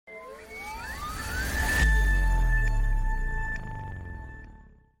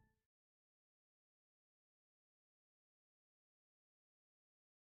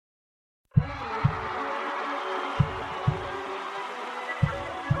The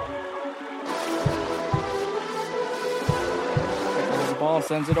ball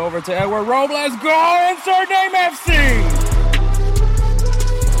sends it over to Edward Robles. Goal! Insert name FC!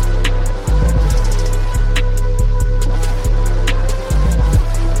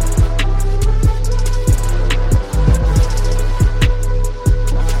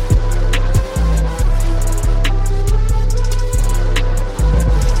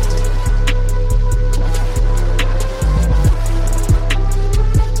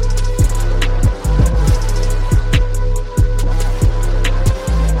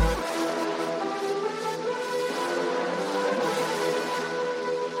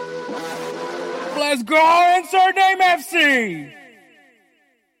 Let's go! Insert name FC!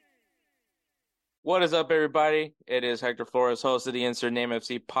 What is up, everybody? It is Hector Flores, host of the Insert Name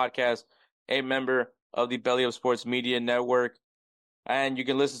FC podcast, a member of the Belly of Sports Media Network. And you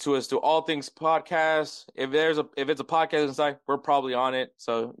can listen to us to all things podcasts. If it's a podcast inside, we're probably on it.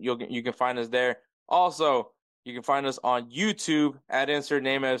 So you can find us there. Also, you can find us on YouTube at Insert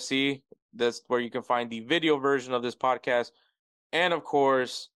Name FC. That's where you can find the video version of this podcast. And of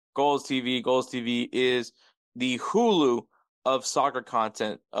course, Goals TV. Goals TV is the Hulu of soccer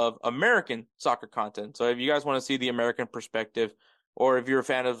content, of American soccer content. So if you guys want to see the American perspective, or if you're a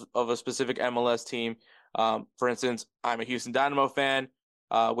fan of a specific MLS team, for instance, I'm a Houston Dynamo fan,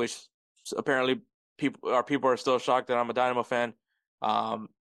 which apparently people are still shocked that I'm a Dynamo fan.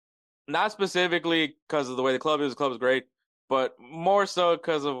 Not specifically because of the way the club is. The club is great, but more so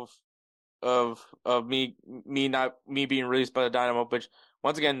because of me being released by the Dynamo. Which,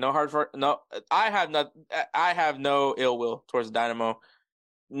 once again, I have no ill will towards the Dynamo.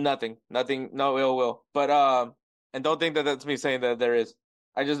 Nothing, no ill will. But and don't think that that's me saying that there is.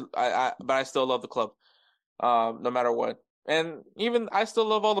 But I still love the club, no matter what. And even I still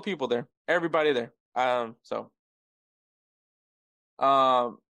love all the people there, everybody there. So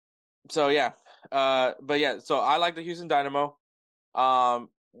yeah. But yeah, so I like the Houston Dynamo.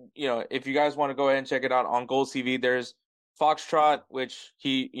 If you guys want to go ahead and check it out on Goals TV, there's Foxtrot, which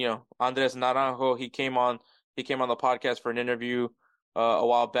Andres Naranjo, he came on the podcast for an interview a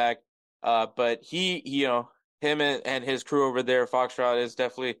while back. But him and his crew over there, Foxtrot, is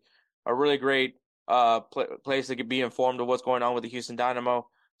definitely a really great place to be informed of what's going on with the Houston Dynamo.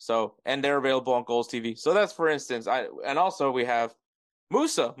 So, and they're available on Goals TV. So that's, for instance, and also we have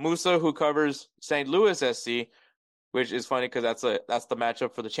Musa, who covers St. Louis SC, which is funny because that's the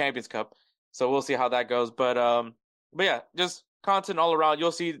matchup for the Champions Cup. So we'll see how that goes. But yeah, just content all around.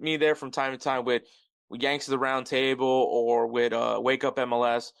 You'll see me there from time to time with Yanks of the Round Table or with Wake Up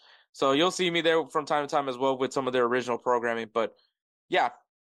MLS. So you'll see me there from time to time as well with some of their original programming. But yeah,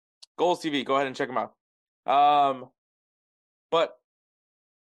 Goals TV, go ahead and check them out. But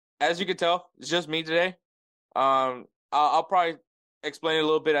as you can tell, it's just me today. I'll probably explain it a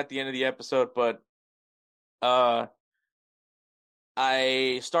little bit at the end of the episode, but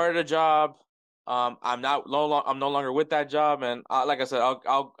I started a job. I'm no longer with that job, and like I said,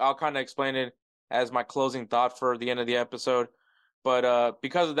 I'll kind of explain it as my closing thought for the end of the episode. But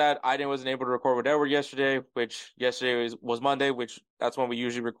because of that, I wasn't able to record with Edward yesterday, which yesterday was Monday, which that's when we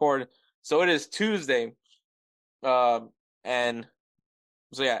usually record. So it is Tuesday, and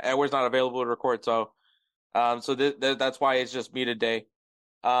so yeah, Edward's not available to record. So that's why it's just me today.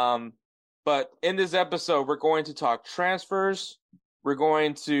 But in this episode, we're going to talk transfers. We're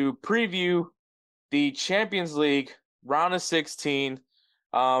going to preview the Champions League round of 16.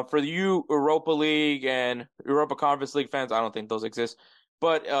 For you Europa League and Europa Conference League fans, I don't think those exist.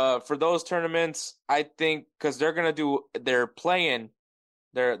 But for those tournaments, I think because they're gonna do their play-in,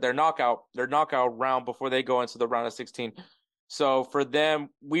 their knockout round before they go into the round of 16. So for them,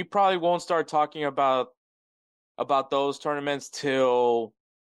 we probably won't start talking about those tournaments till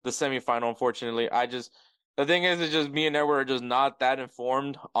the semifinal. Unfortunately, the thing is, it's just me and Edward are just not that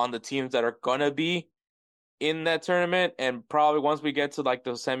informed on the teams that are gonna be in that tournament, and probably once we get to like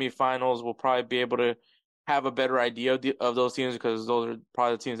the semifinals, we'll probably be able to have a better idea of those teams, because those are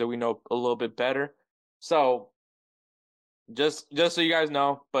probably the teams that we know a little bit better. So just so you guys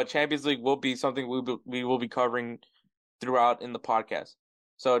know, but Champions League will be something we will be covering throughout in the podcast.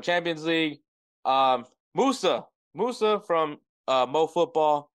 So Champions League, Musa from Mo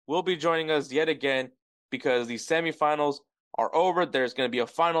Football will be joining us yet again because the semifinals are over. There's going to be a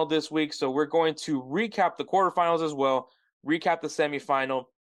final this week, so we're going to recap the quarterfinals as well, recap the semifinal,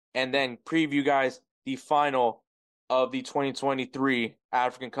 and then preview, guys, the final of the 2023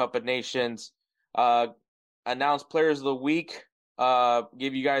 African Cup of Nations. Announce players of the week,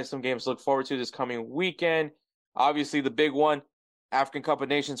 give you guys some games to look forward to this coming weekend. Obviously, the big one, African Cup of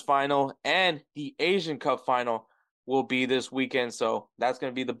Nations final and the Asian Cup final will be this weekend. So that's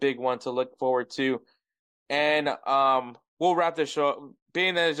going to be the big one to look forward to. And we'll wrap the show.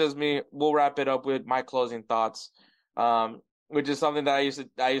 Being that it's just me, we'll wrap it up with my closing thoughts. Which is something that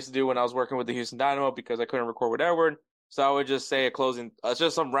I used to do when I was working with the Houston Dynamo because I couldn't record with Edward. So I would just say a closing,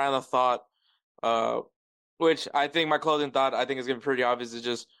 just some random thought. Which I think my closing thought I think is gonna be pretty obvious is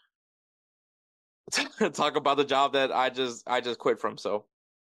just talk about the job that I just quit from. So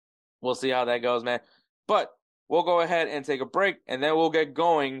we'll see how that goes, man. But we'll go ahead and take a break, and then we'll get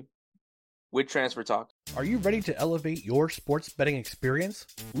going with Transfer Talk. Are you ready to elevate your sports betting experience?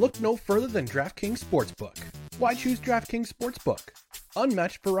 Look no further than DraftKings Sportsbook. Why choose DraftKings Sportsbook?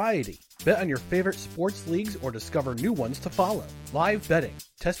 Unmatched variety. Bet on your favorite sports leagues or discover new ones to follow. Live betting.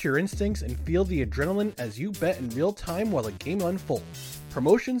 Test your instincts and feel the adrenaline as you bet in real time while the game unfolds.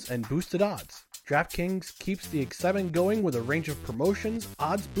 Promotions and boosted odds. DraftKings keeps the excitement going with a range of promotions,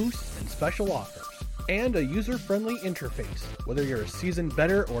 odds boosts, and special offers. And a user-friendly interface. Whether you're a seasoned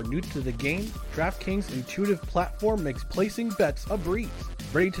bettor or new to the game, DraftKings' intuitive platform makes placing bets a breeze.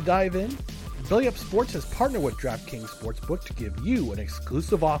 Ready to dive in? BellyUp Sports has partnered with DraftKings Sportsbook to give you an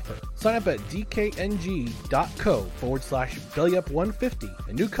exclusive offer. Sign up at dkng.co/BellyUp150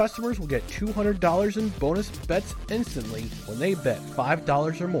 and new customers will get $200 in bonus bets instantly when they bet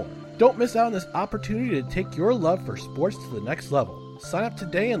 $5 or more. Don't miss out on this opportunity to take your love for sports to the next level. Sign up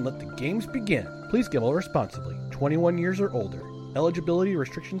today and let the games begin. Please gamble responsibly. 21 years or older. Eligibility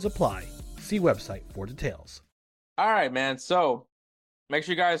restrictions apply. See website for details. All right, man. So make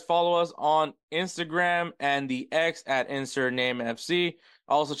sure you guys follow us on Instagram and the X at InsertNameFC.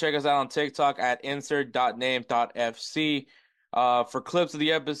 Also check us out on TikTok at insert.name.fc for clips of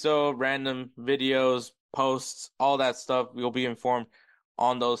the episode, random videos, posts, all that stuff. You'll be informed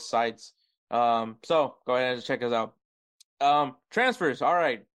on those sites. So go ahead and check us out. Transfers. All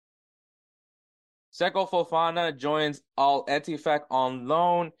right. Seko Fofana joins Al Ettifaq on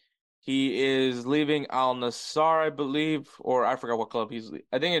loan. He is leaving Al Nassr, I believe, or I forgot what club he's.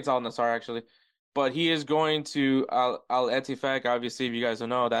 I think it's Al Nassr actually, but he is going to Al Ettifaq. Obviously, if you guys don't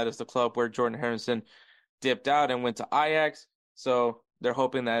know, that is the club where Jordan Henderson dipped out and went to Ajax. So they're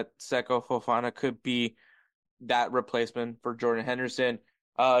hoping that Seko Fofana could be that replacement for Jordan Henderson.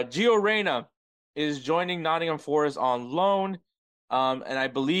 Gio Reyna is joining Nottingham Forest on loan. And I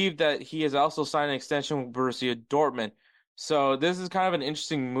believe that he has also signed an extension with Borussia Dortmund. So this is kind of an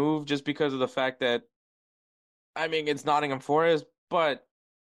interesting move just because of the fact that, I mean, it's Nottingham Forest, but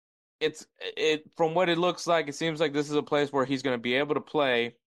it from what it looks like, it seems like this is a place where he's going to be able to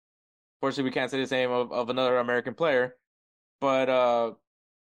play. Fortunately, we can't say the same of another American player, but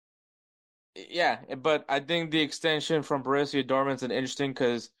yeah. But I think the extension from Borussia Dortmund is interesting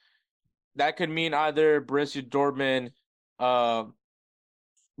because that could mean either Borussia Dortmund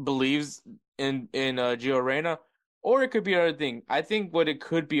believes in Gio Reyna, or it could be another thing. I think what it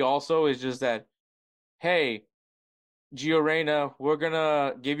could be also is just that, hey, Gio Reyna, we're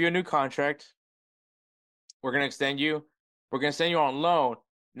gonna give you a new contract. We're gonna extend you. We're gonna send you on loan.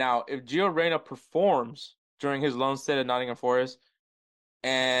 Now, if Gio Reyna performs during his loan stay at Nottingham Forest,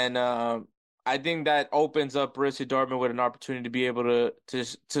 and I think that opens up Borussia Dortmund with an opportunity to be able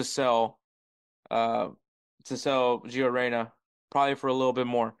to sell Gio Reyna probably for a little bit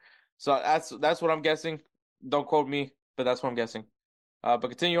more. So that's what I'm guessing. Don't quote me, but that's what I'm guessing. But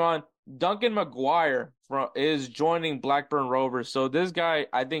continue on. Duncan Maguire is joining Blackburn Rovers. So this guy,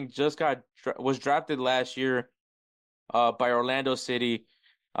 I think, was drafted last year by Orlando City.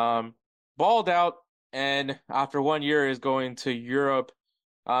 Balled out, and after 1 year is going to Europe.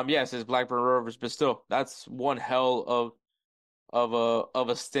 Yes, it's Blackburn Rovers, but still, that's one hell of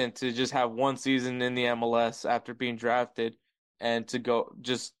a stint to just have one season in the MLS after being drafted and to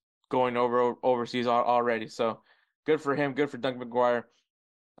going overseas already. So good for him, good for Duncan Maguire.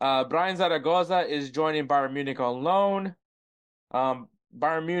 Brian Zaragoza is joining Bayern Munich on loan.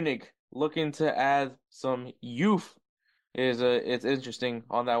 Bayern Munich looking to add some youth it's interesting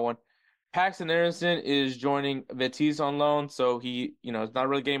on that one. Paxton Anderson is joining Betis on loan, so he is not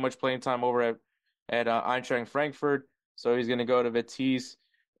really getting much playing time over at Eintracht Frankfurt. So he's going to go to Betis,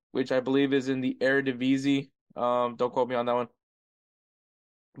 which I believe is in the Eredivisie. Don't quote me on that one.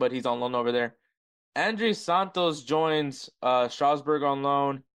 But he's on loan over there. Andres Santos joins Strasbourg on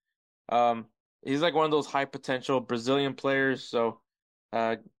loan. He's like one of those high potential Brazilian players. So,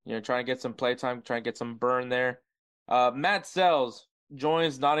 trying to get some play time, trying to get some burn there. Matt Sells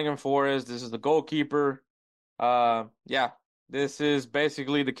joins Nottingham Forest. This is the goalkeeper. This is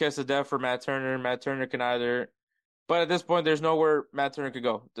basically the kiss of death for Matt Turner. Matt Turner can either... But at this point, there's nowhere Matt Turner could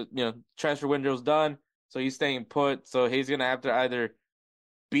go. Transfer window's done. so he's staying put. So he's gonna have to either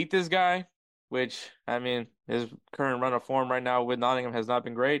beat this guy, which I mean, his current run of form right now with Nottingham has not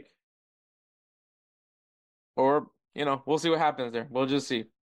been great, or we'll see what happens there. We'll just see.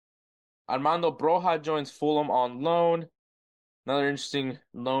 Armando Broja joins Fulham on loan. Another interesting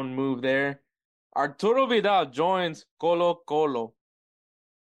loan move there. Arturo Vidal joins Colo Colo.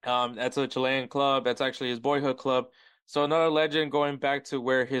 That's a Chilean club. That's actually his boyhood club. So another legend going back to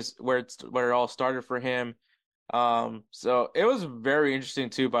where it all started for him. So it was very interesting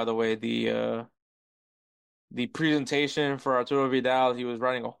too, by the way, the presentation for Arturo Vidal. He was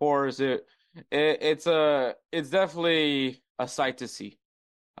riding a horse. It's definitely a sight to see.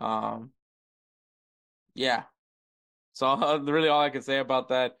 Um, yeah. So really all I can say about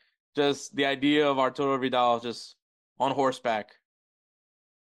that, just the idea of Arturo Vidal just on horseback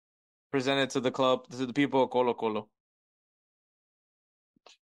presented to the club, to the people of Colo Colo.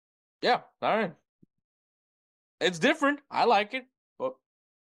 Yeah, all right. It's different. I like it.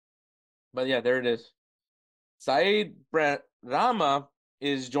 But yeah, there it is. Said Rama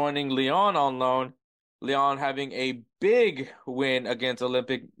is joining Lyon on loan. Lyon having a big win against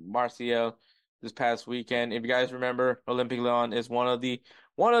Olympique Marseille this past weekend. If you guys remember, Olympique Lyon is one of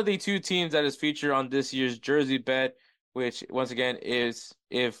the two teams that is featured on this year's jersey bet, which once again is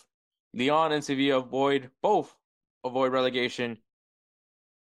if Lyon and Sevilla avoid relegation,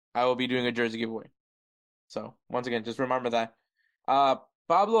 I will be doing a jersey giveaway. So once again, just remember that. Uh,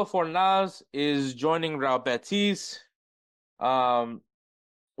 Pablo Fornals is joining Real Betis, um,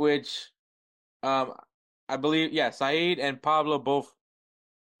 which um, I believe, yeah, Said and Pablo both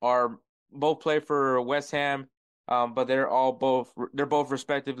play for West Ham, but they're both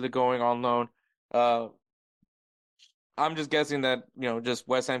respectively going on loan. Uh, I'm just guessing that just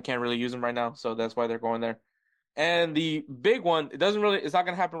West Ham can't really use them right now, so that's why they're going there. And the big one, it's not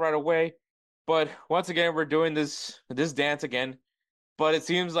gonna happen right away, but once again, we're doing this dance again. But it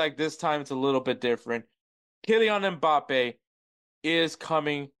seems like this time it's a little bit different. Kylian Mbappe is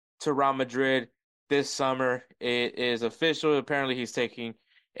coming to Real Madrid this summer. It is official. Apparently, he's taking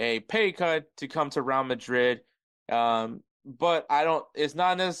a pay cut to come to Real Madrid. But it's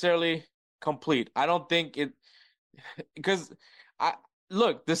not necessarily complete. I don't think it, because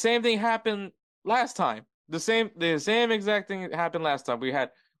look, the same thing happened last time. The same exact thing happened last time. We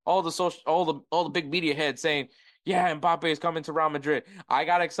had all the big media heads saying, "Yeah, Mbappe is coming to Real Madrid." I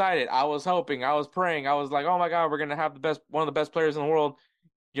got excited. I was hoping. I was praying. I was like, "Oh my God, we're gonna have one of the best players in the world,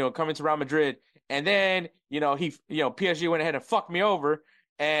 coming to Real Madrid." And then, PSG went ahead and fucked me over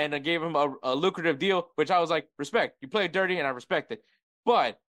and gave him a lucrative deal, which I was like, respect. You played dirty, and I respect it.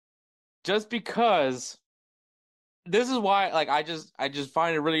 But just because this is why, like, I just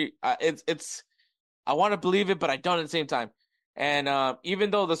find it really, it's I want to believe it, but I don't at the same time. And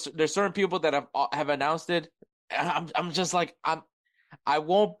even though there's certain people that have announced it, I'm just like I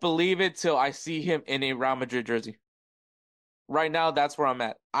won't believe it till I see him in a Real Madrid jersey. Right now, that's where I'm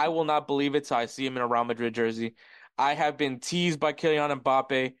at. I will not believe it till I see him in a Real Madrid jersey. I have been teased by Kylian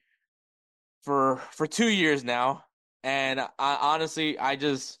Mbappe for 2 years now, and honestly, I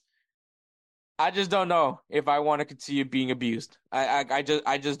just don't know if I want to continue being abused. I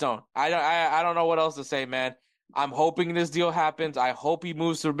just don't. I don't know what else to say, man. I'm hoping this deal happens. I hope he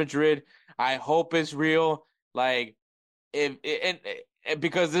moves to Madrid. I hope it's real. Like if and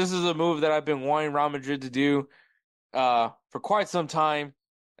because this is a move that I've been wanting Real Madrid to do for quite some time.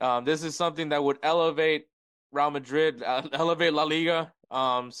 This is something that would elevate Real Madrid, elevate La Liga.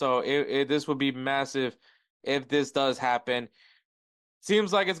 So this would be massive if this does happen.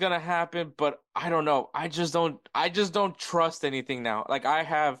 Seems like it's gonna happen, but I don't know. I just don't trust anything now. Like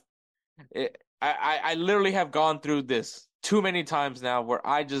I literally have gone through this too many times now where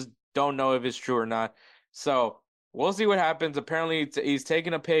I just don't know if it's true or not. So we'll see what happens. Apparently he's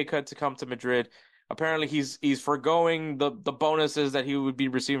taking a pay cut to come to Madrid. Apparently he's foregoing the bonuses that he would be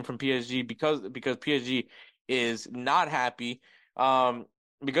receiving from PSG because PSG is not happy. Um,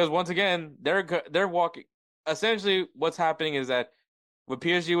 because once again they're walking. Essentially, what's happening is that what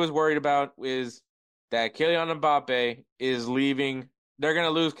PSG was worried about is that Kylian Mbappe is leaving. They're gonna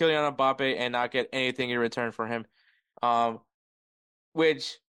lose Kylian Mbappe and not get anything in return for him. Um,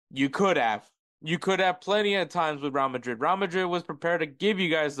 which you could have. You could have plenty of times with Real Madrid. Real Madrid was prepared to give you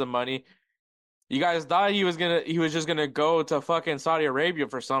guys the money. You guys thought he was just gonna go to fucking Saudi Arabia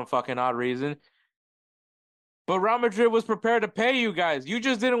for some fucking odd reason. But Real Madrid was prepared to pay you guys. You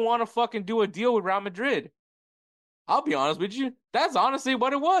just didn't want to fucking do a deal with Real Madrid. I'll be honest with you. That's honestly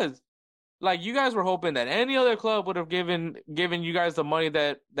what it was. Like you guys were hoping that any other club would have given you guys the money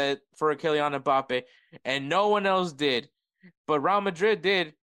that for Kylian Mbappe, and no one else did. But Real Madrid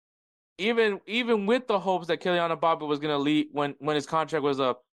did. even with the hopes that Kylian Mbappe was gonna leave when his contract was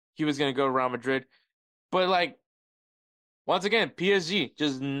up, he was gonna go to Real Madrid. But like once again, PSG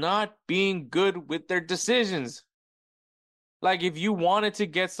just not being good with their decisions. Like if you wanted to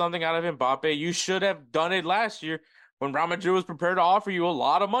get something out of Mbappe, you should have done it last year when Real Madrid was prepared to offer you a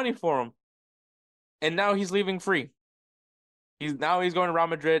lot of money for him. And now he's leaving free. He's going to Real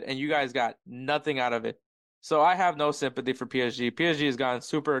Madrid and you guys got nothing out of it. So I have no sympathy for PSG. PSG has gotten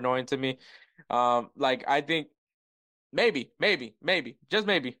super annoying to me. Like I think maybe, just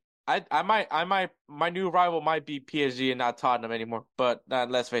maybe. My new rival might be PSG and not Tottenham anymore. But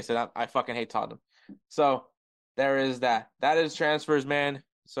let's face it, I fucking hate Tottenham. So there is that. That is transfers, man.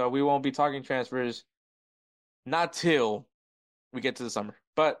 So we won't be talking transfers not till we get to the summer.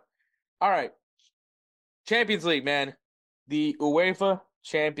 But all right, Champions League, man. The UEFA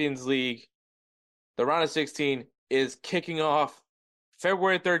Champions League, the round of 16 is kicking off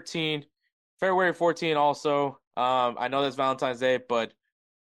February 13th, February 14th also. I know that's Valentine's Day, but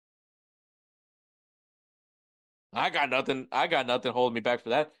I got nothing. I got nothing holding me back for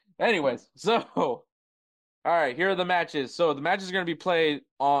that. Anyways, so all right, here are the matches. So the matches are going to be played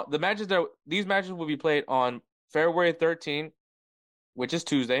on these matches will be played on February 13th, which is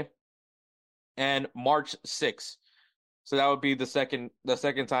Tuesday, and March 6th. So that would be the second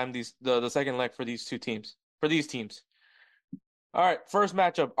time the second leg for these teams. All right, first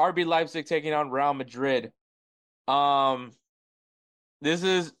matchup, RB Leipzig taking on Real Madrid. Um, this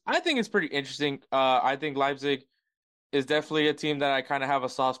is I think it's pretty interesting. I think Leipzig is definitely a team that I kind of have a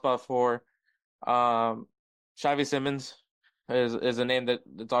soft spot for. Um, Xavi Simons is a name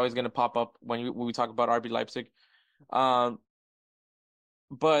that's always going to pop up when we talk about RB Leipzig. Um,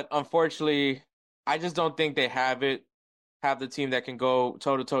 but unfortunately, I just don't think they have the team that can go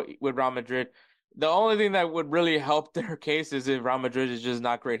toe to toe with Real Madrid. The only thing that would really help their case is if Real Madrid is just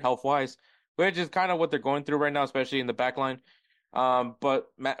not great health wise, which is kind of what they're going through right now, especially in the back line. But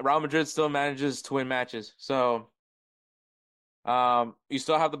Real Madrid still manages to win matches. So, you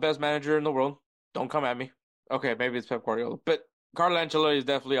still have the best manager in the world. Don't come at me. Okay, maybe it's Pep Guardiola, but Carlo Ancelotti is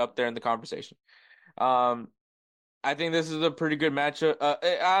definitely up there in the conversation. Um, I think this is a pretty good matchup.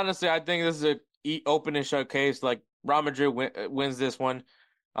 Honestly, I think this is a open and shut case. Like Real Madrid wins this one.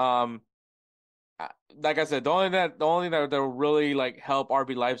 Um, like I said, the only thing that will really like help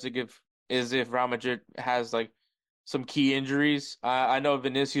RB Leipzig if Real Madrid has like some key injuries. I know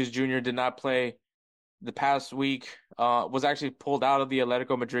Vinicius Jr. did not play the past week. Was actually pulled out of the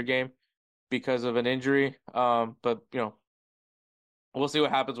Atletico Madrid game because of an injury. But we'll see what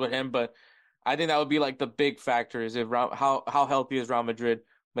happens with him. But I think that would be like the big factor is if how healthy is Real Madrid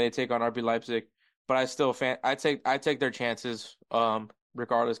when they take on RB Leipzig. But I take their chances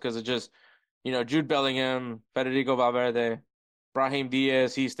regardless because it just Jude Bellingham, Federico Valverde, Brahim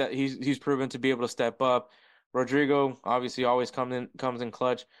Diaz. He's proven to be able to step up. Rodrigo obviously always comes in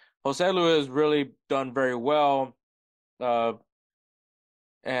clutch. Joselu has really done very well. Uh,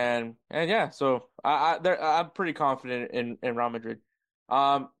 and yeah, so I'm pretty confident in Real Madrid.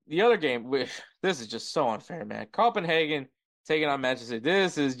 The other game, which this is just so unfair, man. Copenhagen taking on Manchester City.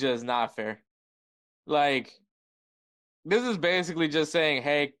 This is just not fair. Like, this is basically just saying,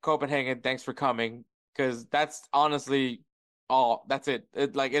 "Hey, Copenhagen, thanks for coming," because that's honestly all. That's it.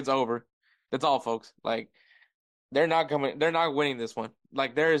 It's over. That's all, folks. Like, they're not coming. They're not winning this one.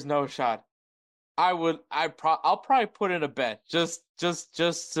 Like, there is no shot. I'll probably put in a bet just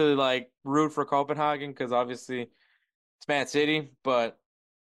to like root for Copenhagen because obviously it's Man City, but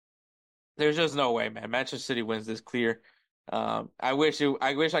there's just no way, man. Manchester City wins this clear. I wish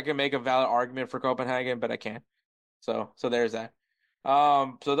I could make a valid argument for Copenhagen, but I can't. So there's that.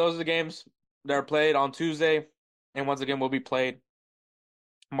 So those are the games that are played on Tuesday, and once again will be played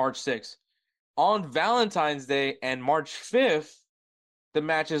March 6th. On Valentine's Day and March 5th, the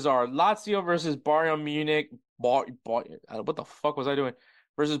matches are Lazio versus Bayern Munich. What the fuck was I doing?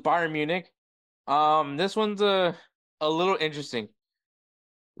 Versus Bayern Munich. This one's a little interesting.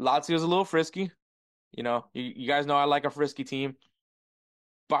 Lazio's a little frisky. You guys know I like a frisky team.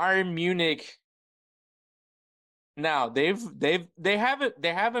 Bayern Munich. Now they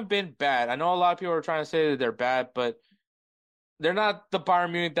haven't been bad. I know a lot of people are trying to say that they're bad, but they're not the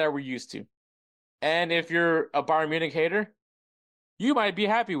Bayern Munich that we're used to. And if you're a Bayern Munich hater, you might be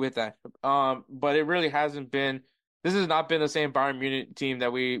happy with that. But it really hasn't been. This has not been the same Bayern Munich team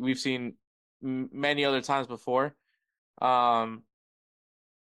that we've seen many other times before. Um,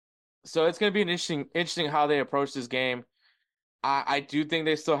 so it's going to be an interesting how they approach this game. I do think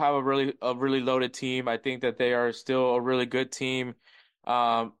they still have a really loaded team. I think that they are still a really good team.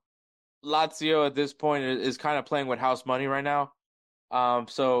 Um, Lazio at this point is kind of playing with house money right now.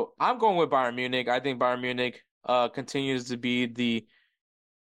 So I'm going with Bayern Munich. I think Bayern Munich continues to be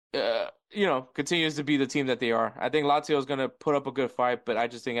continues to be the team that they are. I think Lazio is going to put up a good fight, but I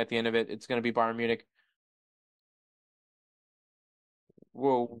just think at the end of it, it's going to be Bayern Munich.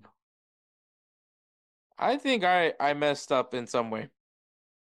 Whoa. I think I messed up in some way.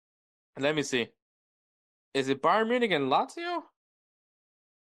 Let me see. Is it Bayern Munich and Lazio?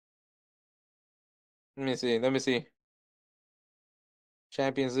 Let me see. Let me see.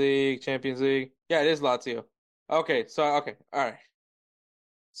 Champions League, Champions League. Yeah, it is Lazio. Okay, all right.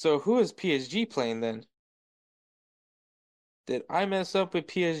 So who is PSG playing then? Did I mess up with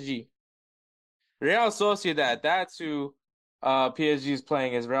PSG? Real Sociedad. That's who PSG is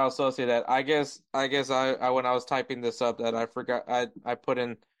playing is Real Sociedad. I when I was typing this up that I forgot I put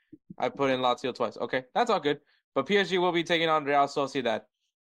in Lazio twice. Okay, that's all good. But PSG will be taking on Real Sociedad.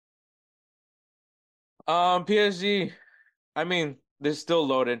 PSG. I mean, they're still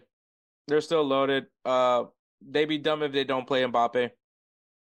loaded. They're still loaded. They'd be dumb if they don't play Mbappe.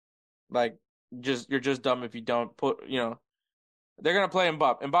 Like, just you're just dumb if you don't put. They're gonna play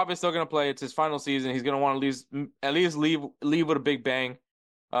Mbappe. Mbappe's still gonna play. It's his final season. He's gonna want to at least leave with a big bang.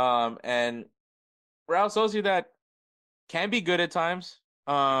 And Real Sociedad can be good at times.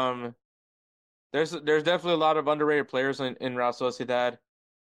 There's definitely a lot of underrated players in Real Sociedad,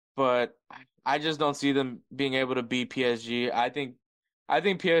 but I just don't see them being able to beat PSG. I think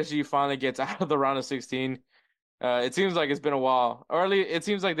PSG finally gets out of the round of 16. It seems like it's been a while. Or at least it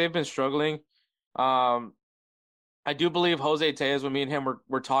seems like they've been struggling. Um, I do believe Jose Tellez, when me and him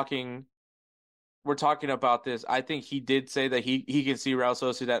we're talking about this. I think he did say that he can see Real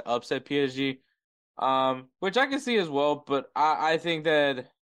Sociedad upset PSG. Which I can see as well, but I think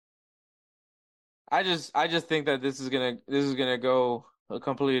that I just think that this is gonna go a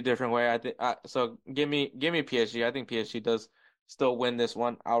completely different way. I think so. Give me PSG. I think PSG does still win this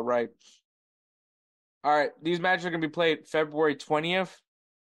one outright. All right, these matches are gonna be played February 20th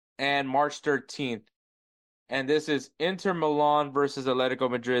and March 13th. And this is Inter Milan versus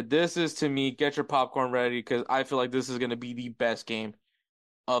Atletico Madrid. This is to me, get your popcorn ready because I feel like this is going to be the best game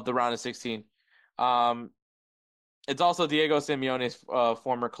of the round of 16. Um, it's also Diego Simeone's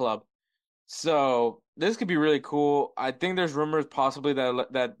former club. So this could be really cool. I think there's rumors possibly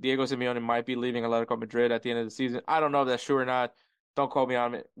that Diego Simeone might be leaving Atletico Madrid at the end of the season. I don't know if that's true or not. Don't quote me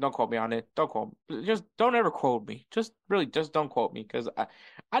on it. Don't quote me on it. Don't quote. Just don't ever quote me. Just don't quote me because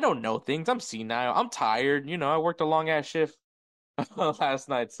I don't know things. I'm senile. I'm tired. I worked a long ass shift last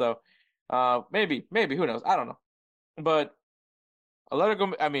night. So maybe who knows? I don't know. But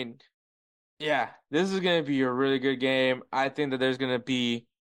Atletico. I mean, yeah, this is gonna be a really good game. I think that there's gonna be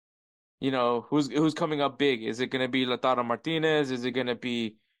who's coming up big? Is it gonna be Lautaro Martinez? Is it gonna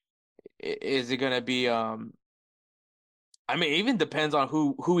be I mean, it even depends on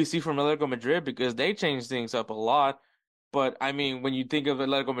who we see from Atletico Madrid because they change things up a lot. But I mean, when you think of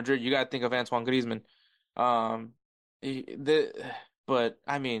Atletico Madrid, you gotta think of Antoine Griezmann. Um, the but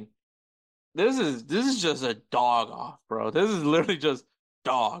I mean, this is just a dog off, bro. This is literally just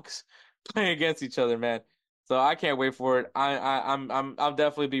dogs playing against each other, man. So I can't wait for it. I'll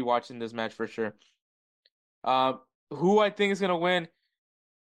definitely be watching this match for sure. Uh, who I think is gonna win?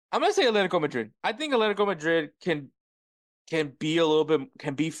 I'm gonna say Atletico Madrid. I think Atletico Madrid can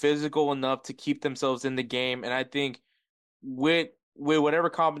be physical enough to keep themselves in the game, and I think with whatever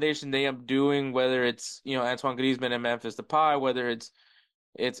combination they end up doing, whether it's Antoine Griezmann and Memphis Depay, whether it's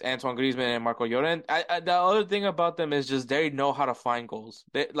Antoine Griezmann and Marco Llorente. The other thing about them is just they know how to find goals.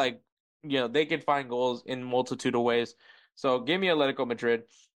 They can find goals in multitude of ways. So give me Atletico Madrid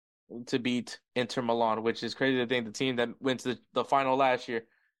to beat Inter Milan, which is crazy to think the team that went to the final last year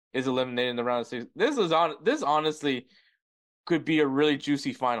is eliminated in the round of six. This honestly could be a really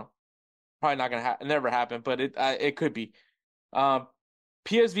juicy final. Probably not gonna never happen, but it could be. Um,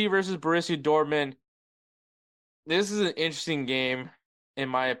 PSV versus Borussia Dortmund. This is an interesting game, in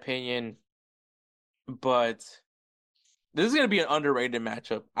my opinion, but this is gonna be an underrated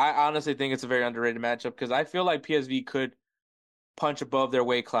matchup. I honestly think it's a very underrated matchup because I feel like PSV could punch above their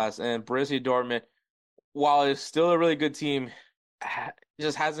weight class, and Borussia Dortmund, while it's still a really good team,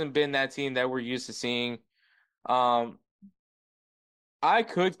 just hasn't been that team that we're used to seeing. Um, I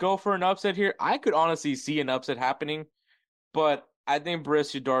could go for an upset here. I could honestly see an upset happening, but I think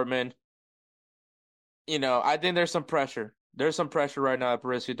Borussia Dortmund, I think there's some pressure. There's some pressure right now at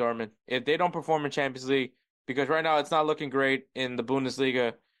Borussia Dortmund. If they don't perform in Champions League, because right now it's not looking great in the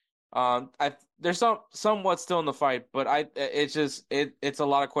Bundesliga. There's somewhat still in the fight, but it's a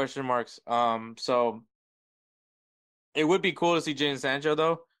lot of question marks. So it would be cool to see Jadon Sancho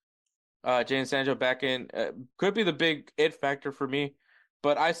though. Jadon Sancho back in could be the big it factor for me,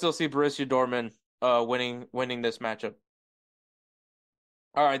 but I still see Borussia Dortmund winning this matchup.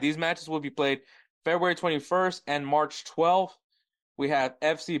 All right, these matches will be played February 21st and March 12th. We have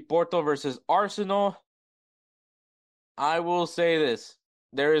FC Porto versus Arsenal. I will say this: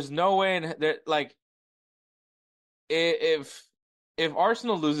 there is no way in there like if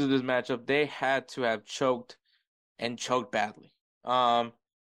Arsenal loses this matchup, they had to have choked and choked badly. Um,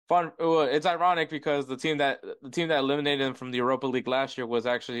 it's ironic because the team that eliminated them from the Europa League last year was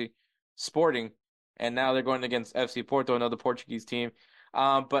actually Sporting, and now they're going against FC Porto, another Portuguese team.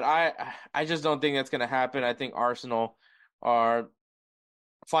 But I just don't think that's going to happen. I think Arsenal are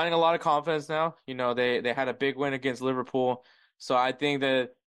finding a lot of confidence now. You know, they had a big win against Liverpool, so I think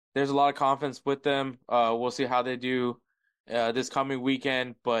that there's a lot of confidence with them. We'll see how they do this coming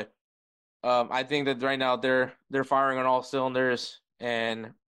weekend, but I think that right now they're firing on all cylinders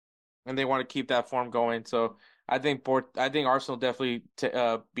and they want to keep that form going. So I think Arsenal definitely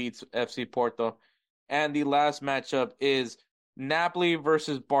beats FC Porto. And the last matchup is Napoli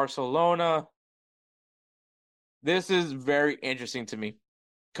versus Barcelona. This is very interesting to me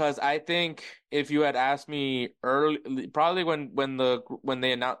because I think if you had asked me early, probably when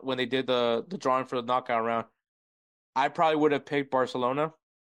they did the drawing for the knockout round, I probably would have picked Barcelona.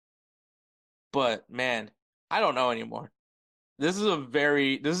 But man, I don't know anymore. This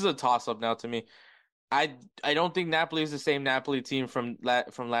is a toss up now to me. I don't think Napoli is the same Napoli team from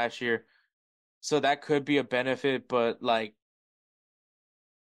last year, so that could be a benefit. But like,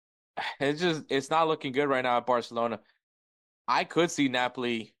 it's not looking good right now at Barcelona. I could see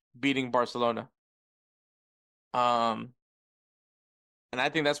Napoli beating Barcelona. Um, and I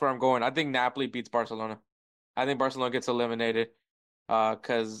think that's where I'm going. I think Napoli beats Barcelona. I think Barcelona gets eliminated.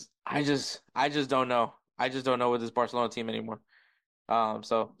 Because I just don't know. I just don't know with this Barcelona team anymore.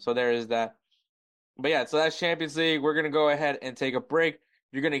 So there is that. But yeah, so that's Champions League. We're gonna go ahead and take a break.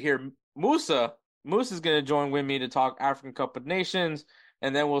 You're gonna hear Musa. Musa's gonna join with me to talk African Cup of Nations,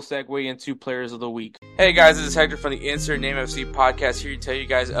 and then we'll segue into Players of the Week. Hey guys, this is Hector from the Insert Name FC podcast here to tell you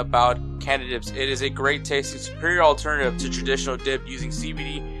guys about Canada Dips. It is a great tasting, superior alternative to traditional dip using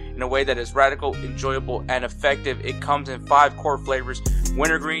CBD in a way that is radical, enjoyable, and effective. It comes in 5 core flavors: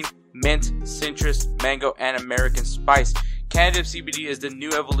 wintergreen, mint, citrus, mango, and American spice. Canada Dip CBD is the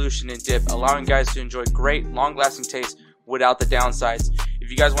new evolution in dip, allowing guys to enjoy great, long-lasting taste without the downsides. If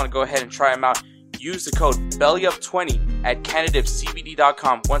you guys want to go ahead and try them out, use the code BELLYUP20 at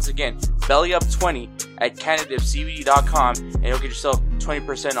CanadaDipCBD.com. Once again, BELLYUP20 at CanadaDipCBD.com, and you'll get yourself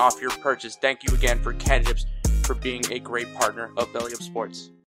 20% off your purchase. Thank you again for Canada Dips for being a great partner of Belly Up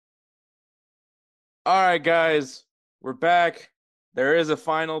Sports. All right, guys, we're back. There is a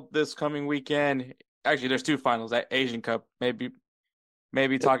final this coming weekend. Actually, there's 2 finals at Asian Cup.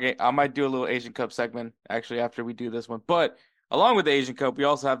 Maybe talking. I might do a little Asian Cup segment actually after we do this one. But along with the Asian Cup, we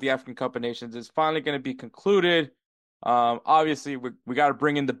also have the African Cup of Nations. It's finally going to be concluded. Obviously, we got to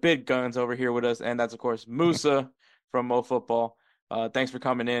bring in the big guns over here with us, and that's of course Musa from Mo Football. Thanks for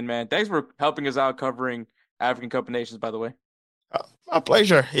coming in, man. Thanks for helping us out covering African Cup of Nations, by the way. My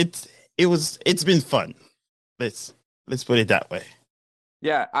pleasure. It's been fun. Let's put it that way.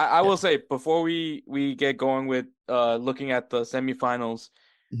 Yeah, I will say before we get going with looking at the semifinals,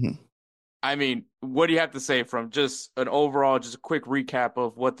 I mean, what do you have to say from just an overall, just a quick recap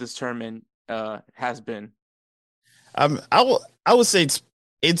of what this tournament has been? I would say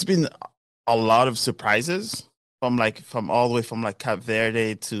it's been a lot of surprises from all the way from like Cape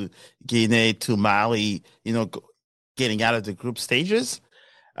Verde to Guinea to Mali, getting out of the group stages.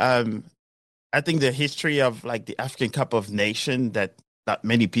 I think the history of like the African Cup of Nations that not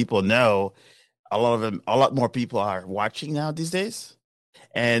many people know, a lot more people are watching now these days.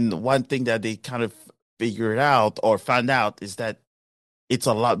 And one thing that they kind of figured out or found out is that it's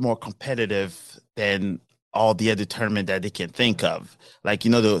a lot more competitive than all the other tournament that they can think of. Like,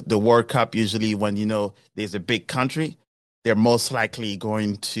 the World Cup, usually when, there's a big country, they're most likely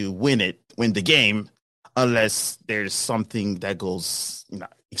going to win the game, unless there's something that goes,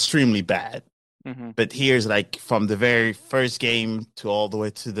 extremely bad. Mm-hmm. But here's like from the very first game to all the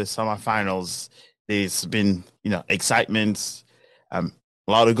way to the semifinals, there's been, excitement, a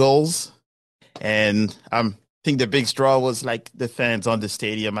lot of goals. And I think the big straw was like the fans on the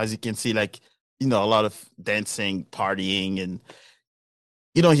stadium. As you can see, like, a lot of dancing, partying, and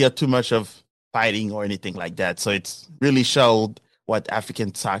you don't hear too much of fighting or anything like that. So it's really showed what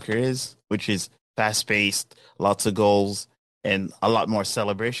African soccer is, which is fast-paced, lots of goals, and a lot more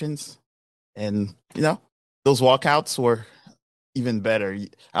celebrations. And, those walkouts were even better.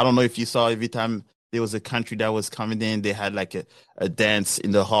 I don't know if you saw every time there was a country that was coming in. They had like a dance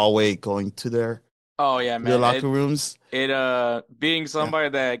in the hallway going Oh yeah, to their man. locker rooms. Being Yeah. somebody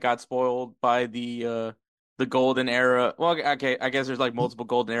that got spoiled by the golden era. Well, okay, I guess there's like multiple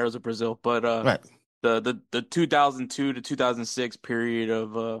golden eras of Brazil, but Right. the 2002 to 2006 period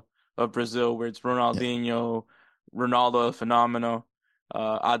of Brazil where it's Yeah. Ronaldinho, Ronaldo Fenomeno,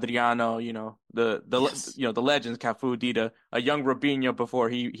 Adriano, Yes. the legends Cafu, Dida, a young Robinho before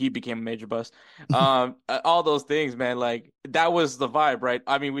he became a major bust. All those things, man, like that was the vibe, right?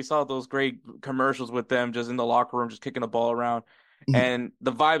 I mean, we saw those great commercials with them just in the locker room, just kicking the ball around, and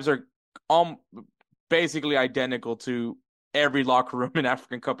the vibes are um basically identical to every locker room in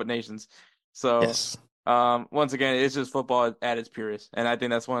African Cup of Nations. So, Yes. once again, it's just football at its purest, and I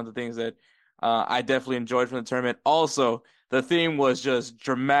think that's one of the things that I definitely enjoyed from the tournament. Also, the theme was just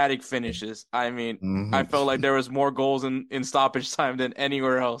dramatic finishes. I mean, I felt like Hmm. there was more goals in stoppage time than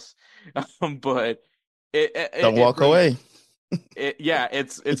anywhere else. But Don't it walk brings away. yeah,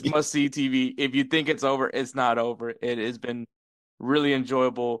 it's must see TV. If you think it's over, it's not over. It has been really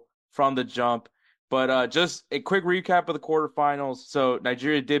enjoyable from the jump. But just a quick recap of the quarterfinals. So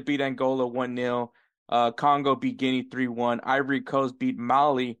Nigeria did beat Angola 1-0. Congo beat Guinea 3-1. Ivory Coast beat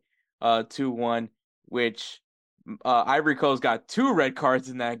Mali 2-1, which Ivory Coast got two red cards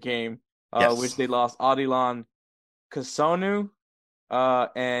in that game, which Yes. they lost Adilan Kasonu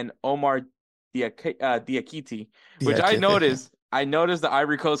and Omar Diakite, which Yeah. Kid. I noticed the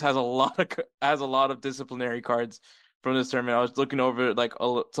Ivory Coast has a lot of disciplinary cards from this tournament. I was looking over like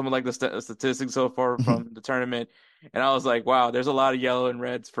some of like the statistics so far from the tournament, and I was like, wow, there's a lot of yellow and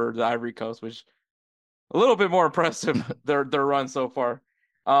reds for the Ivory Coast, which a little bit more impressive their run so far.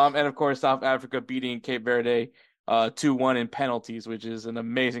 And of course South Africa beating Cape Verde 2-1 in penalties, which is an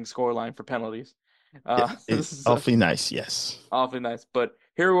amazing scoreline for penalties. Yeah. It's So awfully nice. Yes. awfully nice. But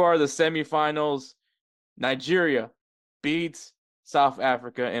here we are, the semifinals. Nigeria beats South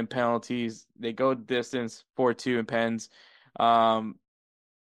Africa in penalties. They go distance 4-2 in pens. Um,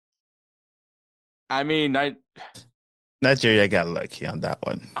 I mean, Nigeria got lucky on that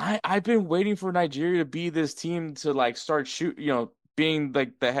one. I've been waiting for Nigeria to be this team to like start being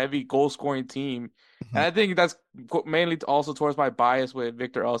like the heavy goal scoring team. And Mhm. I think that's mainly also towards my bias with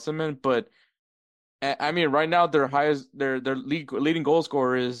Victor Osimhen. But I mean, right now their leading goal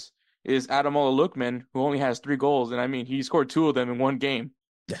scorer is Ademola Lookman, who only has three goals, and I mean he scored two of them in one game.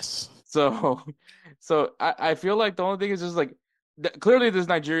 Yes. So, so I feel like the only thing is just like clearly this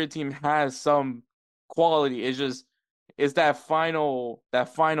Nigeria team has some quality. It's that final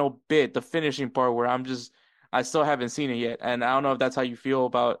bit, the finishing part where I still haven't seen it yet, and I don't know if that's how you feel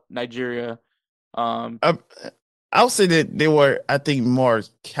about Nigeria. Um, Um, I'll say that they were, I think, more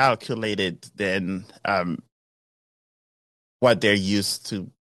calculated than what they're used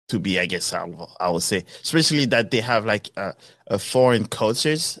to be. I guess I would say, especially that they have like a foreign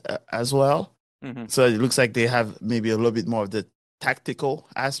coaches as well. mhm, So it looks like they have maybe a little bit more of the tactical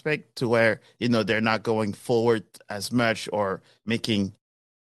aspect to where they're not going forward as much or making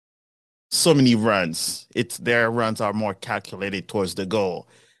so many runs. It's their runs are more calculated towards the goal.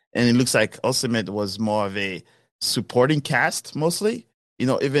 And it looks like Ultimate was more of a supporting cast mostly.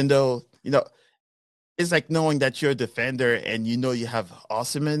 Even though, it's like knowing that you're a defender and you have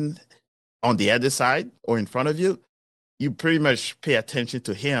Osimhen on the other side or in front of you, you pretty much pay attention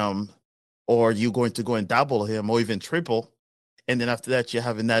to him or you're going to go and double him or even triple. And then after that, you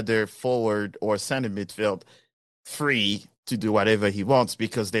have another forward or center midfield free to do whatever he wants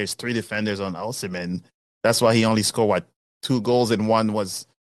because there's three defenders on Osimhen. That's why he only scored two goals and one was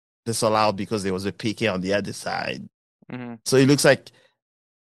disallowed because there was a PK on the other side. mhm, So it looks like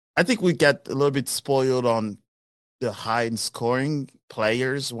I think we get a little bit spoiled on the high scoring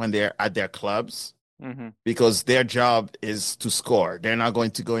players when they're at their clubs mhm, because their job is to score. They're not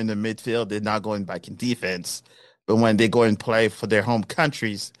going to go in the midfield. They're not going back in defense. But when they go and play for their home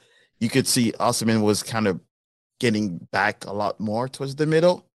countries, you could see Osimhen was kind of getting back a lot more towards the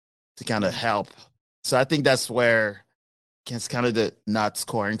middle to kind of mhm, help. So I think that's where it's kind of the not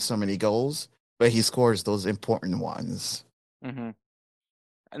scoring so many goals, but he scores those important ones. mhm.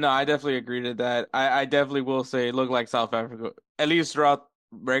 No, I definitely agree to that. I definitely will say it looked like South Africa, at least throughout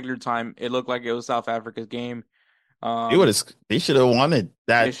regular time, it looked like it was South Africa's game. It would Um, have. They should have won it.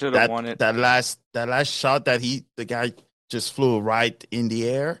 they That should have that won it. that last shot that the guy just flew right in the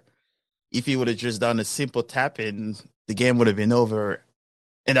air. If he would have just done a simple tap in, the game would have been over.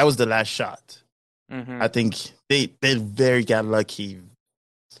 And that was the last shot. Hmm. I think they very got lucky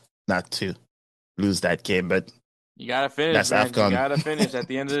not to lose that game, but You gotta finish, that's man. You AFCON. gotta finish at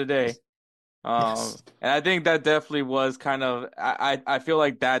the end of the day. Yes. And I think that definitely was kind of I feel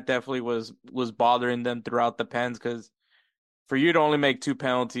like that definitely was bothering them throughout the pens because for you to only make two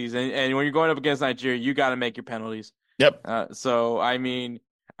penalties and when you're going up against Nigeria, you got to make your penalties. Yep. So I mean,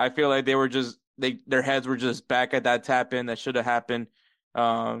 I feel like they were just their heads were just back at that tap in that should have happened.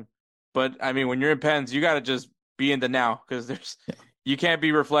 Um, but I mean, when you're in pens, you got to just be in the now because there's you can't be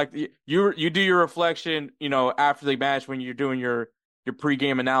you do your reflection, after the match when you're doing your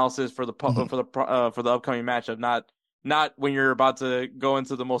pregame analysis for the Mhm. for the upcoming matchup, not when you're about to go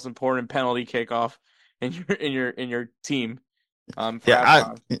into the most important penalty kickoff in your team for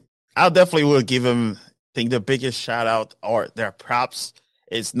Yeah, AFCON. I'll definitely will give him. I think the biggest shout out or their props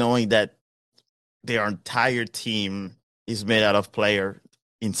is knowing that their entire team is made out of player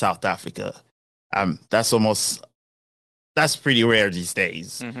in South Africa. That's almost that's pretty rare these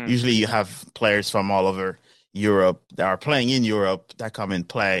days. Hmm. Usually, you have players from all over Europe that are playing in Europe that come and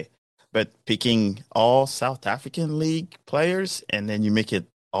play, but picking all South African League players and then you make it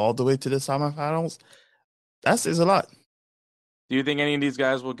all the way to the semifinals, that says a lot. Do you think any of these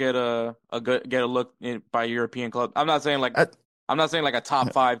guys will get a look by European club? I, I'm not saying like a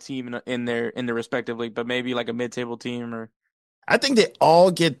top five team in their respective league, but maybe like a mid table team or. I think they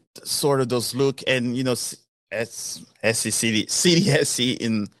all get sort of those look, and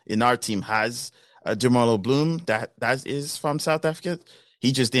CDSC in our team has Jamal Bloom that is from South Africa.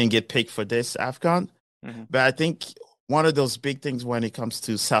 He just didn't get picked for this AFCON, Hmm. but I think one of those big things when it comes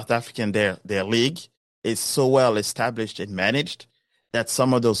to South African their league is so well established and managed that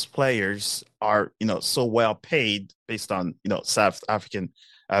some of those players are so well paid based on South African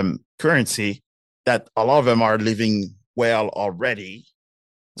currency that a lot of them are living well already.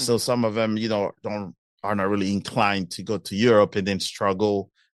 So Hmm. some of them, don't are not really inclined to go to Europe and then struggle,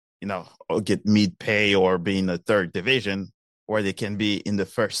 or get mid pay or be in the third division, where they can be in the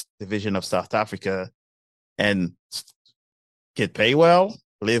first division of South Africa and get paid well,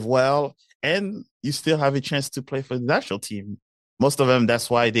 live well, and you still have a chance to play for the national team. Most of them, that's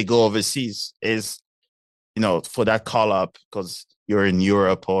why they go overseas, is for that call up because you're in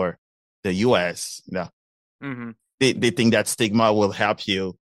Europe or the US. Hmm. They think that stigma will help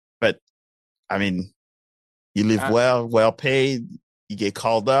you. But I mean, you live I, well paid, you get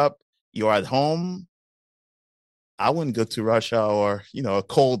called up, you're at home. I wouldn't go to Russia or, a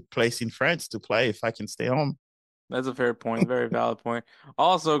cold place in France to play if I can stay home. that's a fair point, very valid point.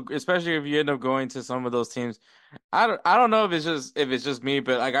 Also, especially if you end up going to some of those teams, I don't know if it's just me,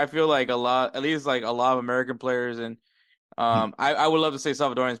 but like I feel like a lot, at least like a lot of American players and I would love to say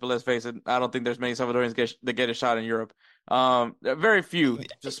Salvadorians, but let's face it, I don't think there's many Salvadorians that get a shot in Europe. Very few,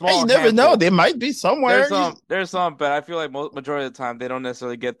 just Hey, small you never know. handful. They might be There's somewhere. some, but I feel like majority of the time they don't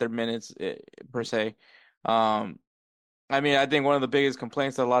necessarily get their minutes per se. Um, I mean, I think one of the biggest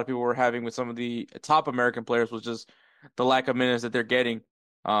complaints that a lot of people were having with some of the top American players was just the lack of minutes that they're getting.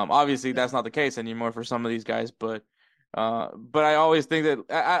 Obviously that's not the case anymore for some of these guys, but I always think that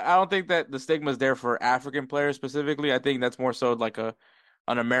I don't think that the stigma is there for African players specifically. I think that's more so like an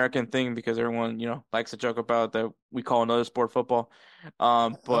American thing because everyone, likes to joke about that we call another sport football.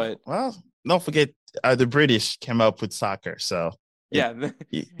 But Well, don't forget the British came up with soccer, so it, yeah.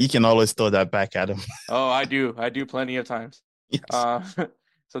 you can always throw that back at them. Oh, I do plenty of times. Yes. Uh,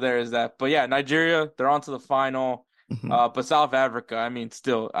 so there is that. But yeah, Nigeria, they're on to the final. Mhm. But South Africa, I mean,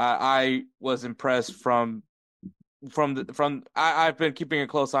 still, I was impressed I've been keeping a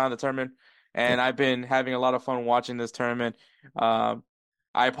close eye on the tournament, and Yep. I've been having a lot of fun watching this tournament. Um,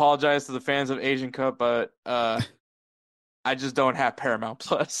 I apologize to the fans of Asian Cup, but I just don't have Paramount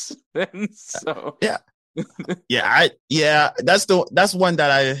Plus, and so Yeah. That's one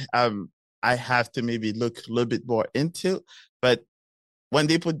that I have to maybe look a little bit more into. But when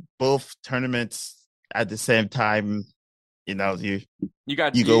they put both tournaments at the same time, you you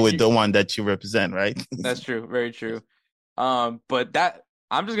got you go with you. the one that you represent, right? That's true, very true. But that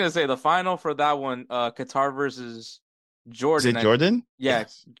I'm just gonna say the final for that one, Qatar versus Is Jordan. it Jordan? Yeah,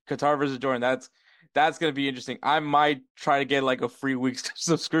 Yes. Qatar versus Jordan. That's gonna be interesting. I might try to get like a free week's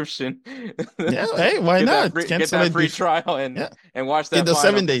subscription. Yeah. Hey, why not? Get Cancel that it free before. trial Yeah. and watch Get that the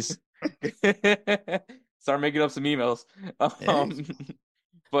final. 7 days. Start making up some emails. Hey. Um,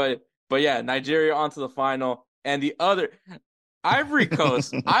 but yeah, Nigeria onto the final, and the other Ivory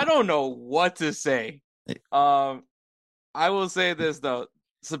Coast. I don't know what to say. Um, I will say this though,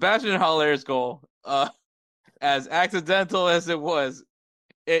 Sebastian Haller's goal, as accidental as it was,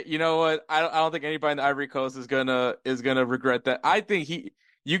 you know what? I don't think anybody in the Ivory Coast is gonna regret that. I think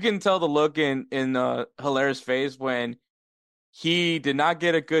you can tell the look in Haller's face when he did not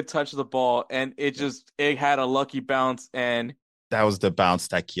get a good touch of the ball, and it had a lucky bounce, and that was the bounce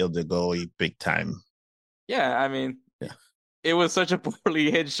that killed the goalie big time. Yeah, I mean, Yeah. it was such a poorly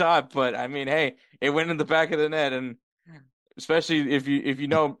hit shot, but I mean, hey, it went in the back of the net, and especially if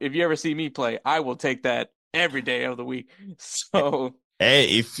you ever see me play, I will take that every day of the week. So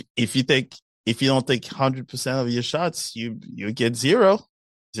Hey, if you don't take 100% of your shots, you get zero.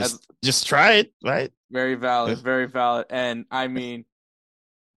 that's Just try it, right? very valid, very valid. And I mean,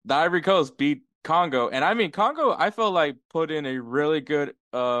 the Ivory Coast beat Congo, and I mean Congo, I felt like put in a really good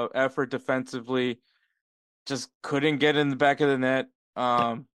effort defensively, just couldn't get in the back of the net.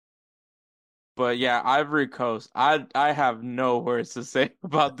 But yeah, Ivory Coast, I have no words to say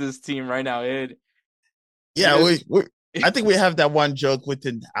about this team right now. It Yeah, is I think we have that one joke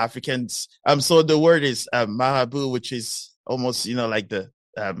within Africans. So the word is marabu, which is almost like the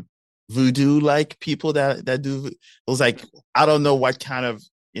voodoo like people that do it was like I don't know what kind of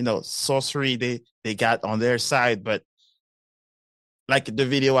sorcery they got on their side, but like the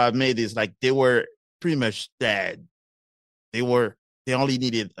video I made is like they were pretty much dead. They only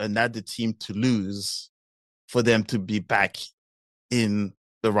needed another team to lose for them to be back in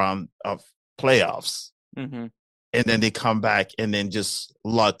the round of playoffs. hmm And then they come back and then just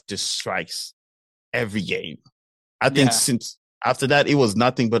luck just strikes every game. I think yeah. since after that it was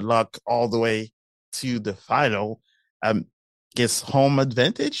nothing but luck all the way to the final. Guess home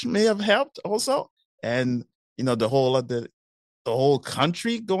advantage may have helped also, and the whole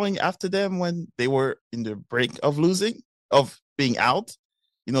country going after them when they were in the break of losing of being out.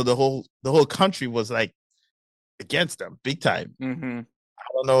 The whole country was like against them big time. hmm I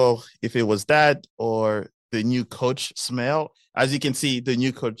don't know if it was that or the new coach smell. As you can see, the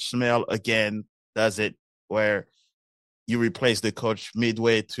new coach smell again does it where you replace the coach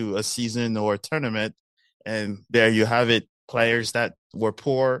midway to a season or a tournament, and there you have it. Players that were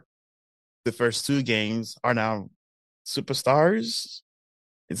poor the first two games are now superstars.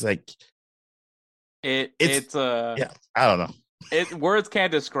 It's like It it's it's uh yeah, I don't know. it words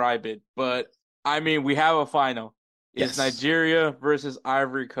can't describe it, but I mean we have a final. It's Yes. Nigeria versus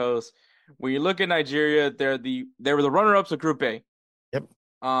Ivory Coast. When you look at Nigeria, they were the runner-ups of Group A. Yep.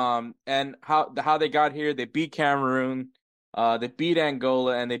 And how they got here, they beat Cameroon, they beat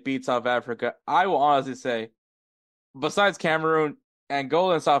Angola, and they beat South Africa. I will honestly say, besides Cameroon,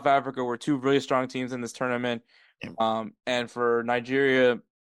 Angola and South Africa were two really strong teams in this tournament. Yep. And for Nigeria,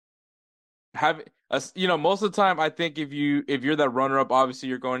 have most of the time, I think if you're that runner up, obviously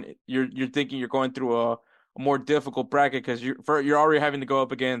you're thinking you're going through a more difficult bracket because you're already having to go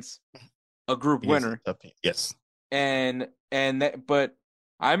up against a group Yes. winner. Okay. Yes. But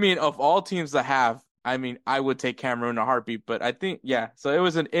I mean, of all teams that have, I mean, I would take Cameroon in a heartbeat. But I think, yeah, so it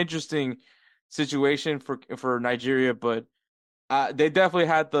was an interesting situation for Nigeria, but they definitely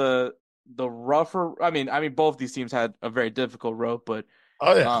had the rougher. I mean, both these teams had a very difficult road,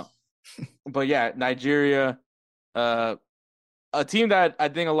 Oh yeah. uh, but yeah, Nigeria, uh, a team that I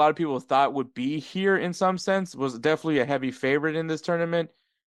think a lot of people thought would be here in some sense was definitely a heavy favorite in this tournament,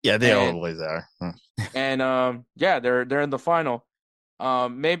 Yeah, they and always are. yeah, they're in the final.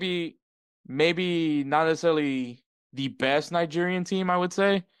 Maybe not necessarily the best Nigerian team, I would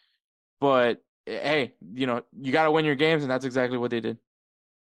say, but hey, you got to win your games, and that's exactly what they did.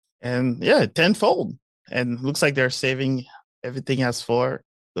 And yeah, tenfold. And looks like they're saving everything as for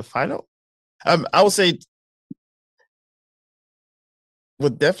the final. I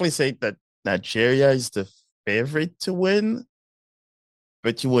would definitely say that Nigeria is the favorite to win,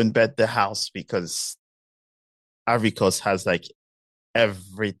 but you wouldn't bet the house because Ivory Coast has like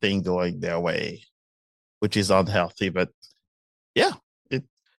everything going their way, which is unhealthy. But yeah, it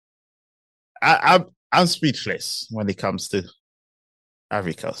I'm speechless when it comes to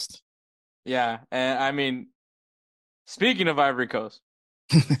Ivory Coast. Yeah, and I mean, speaking of Ivory Coast,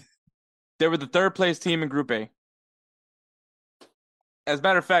 they were the third place team in Group A. As a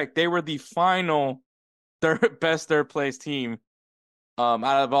matter of fact, they were the final third place team out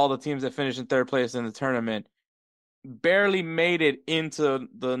of all the teams that finished in third place in the tournament. Barely made it into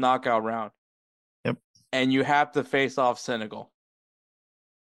the knockout round. Yep. And you have to face off Senegal.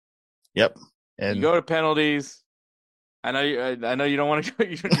 Yep. You And go to penalties. I know you don't want to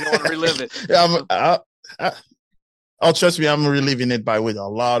you don't want to relive it. yeah, I, oh, trust me, I'm reliving it by with a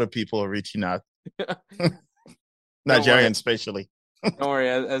lot of people reaching out, Don't worry. Nigerians especially. Don't worry.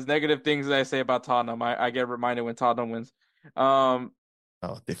 As negative things as I say about Tottenham, I get reminded when Tottenham wins. Um,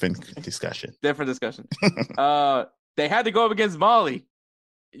 Oh, different discussion. different discussion. They had to go up against Mali,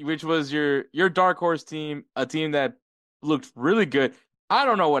 which was your dark horse team, a team that looked really good. I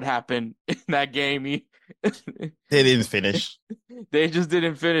don't know what happened in that game. They didn't finish. They just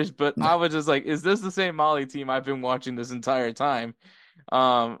didn't finish, but No. I was just like, is this the same Mali team I've been watching this entire time?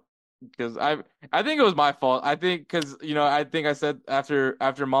 Um, because I think it was my fault. I think because I think I said after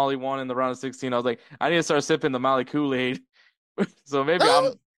Mali won in the round of 16, I was like, I need to start sipping the Mali Kool-Aid. So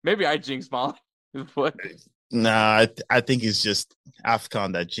No, maybe I jinxed Mali. But nah, I think it's just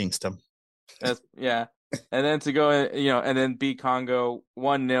AFCON that jinxed them. that's yeah. And then to go and then beat Congo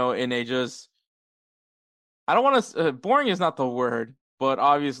 1-0 and they just I don't want to boring is not the word, but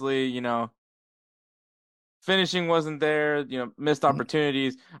obviously, finishing wasn't there, missed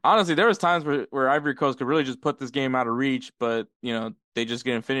opportunities. Honestly, there was times where Ivory Coast could really just put this game out of reach, but they just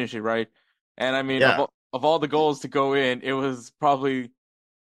didn't finish it right. And I mean, Yeah, of all the goals to go in, it was probably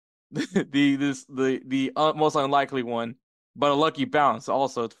the most unlikely one, but a lucky bounce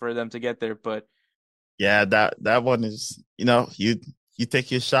also for them to get there. But yeah, that one is, you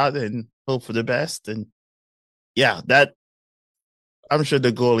take your shot and hope for the best. And yeah, that I'm sure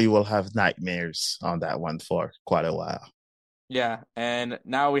the goalie will have nightmares on that one for quite a while. yeah, and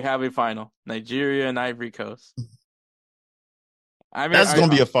now we have a final: Nigeria and Ivory Coast. I mean, That's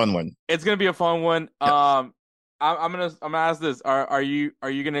gonna be a fun one. it's gonna be a fun one. Yes. I'm gonna ask this: are you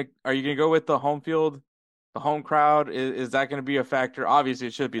gonna go with the home field, the home crowd? Is that gonna be a factor? Obviously,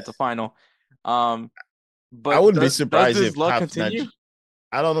 it should be. It's a final. Um, I but wouldn't be does surprised this if luck continue?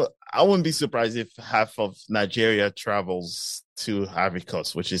 I don't know. I wouldn't be surprised if half of Nigeria travels to Ivory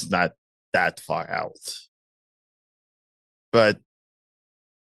Coast, which is not that far out. But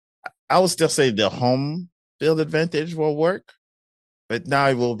I would still say the home field advantage will work. But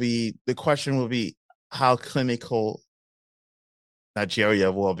now the question will be how clinical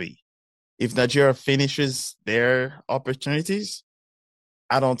Nigeria will be. If Nigeria finishes their opportunities,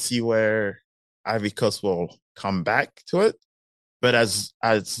 I don't see where Ivory Coast will come back to it. But as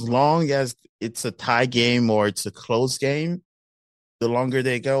long as it's a tie game or it's a close game, the longer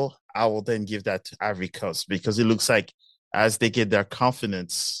they go, I will then give that to Ivory Coast because it looks like as they get their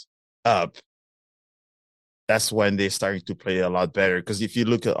confidence up, that's when they're starting to play a lot better. Because if you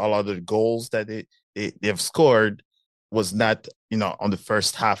look at all other goals that they've scored, was not on the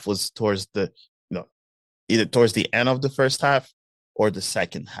first half, was towards the either towards the end of the first half or the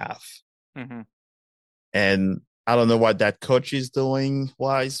second half. Hmm. And I don't know what that coach is doing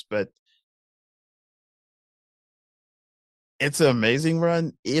wise, but it's an amazing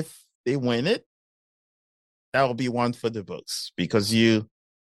run. If they win it, that will be one for the books because it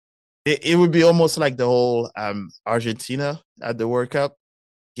would be almost like the whole Argentina at the World Cup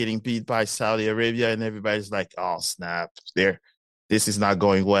getting beat by Saudi Arabia, and everybody's like, "Oh snap! This is not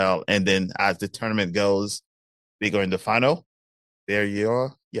going well." And then as the tournament goes, they go in the final. There you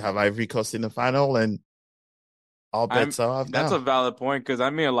are. You have Ivory Coast in the final, and all I'm bets are off That's now. a valid point because I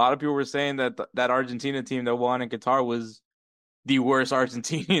mean, a lot of people were saying that that Argentina team that won in Qatar was the worst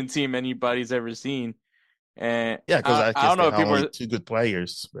Argentinian team anybody's ever seen. And Yeah, because I I guess don't they know have if people only are, two good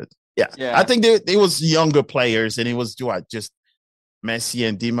players, but yeah, I yeah, think they was younger players, and it was what just Messi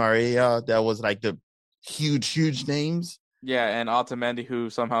and Di Maria. That was like the huge names. yeah, and Otamendi who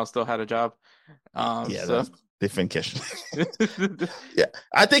somehow still had a job. Yeah, So that's different question. Yeah,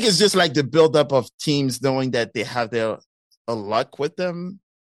 I think it's just like the buildup of teams knowing that they have their a luck with them,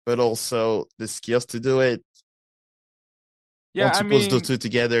 but also the skills to do it. yeah, Once you put those two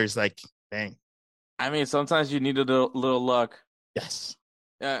together, it's like, bang, I mean, sometimes you need a little luck, yes.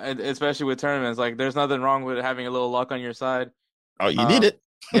 especially with tournaments. Like, there's nothing wrong with having a little luck on your side. Oh, you need Um, it.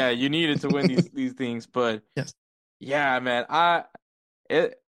 yeah, you need it to win these things, but Yes. yeah, man,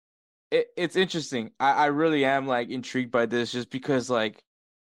 it, it's interesting. I really am like intrigued by this just because like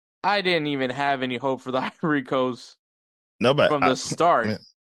I didn't even have any hope for the Ivory Coast No, but from the start. mean,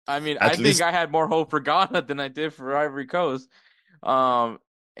 I mean, I at think least I had more hope for Ghana than I did for Ivory Coast. Um,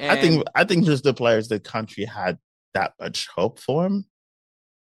 and I think just the players the country had that much hope for him.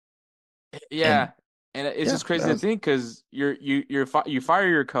 And yeah, and it's yeah, just crazy that to was, think because you fire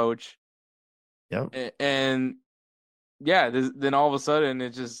your coach yeah. and yeah, then all of a sudden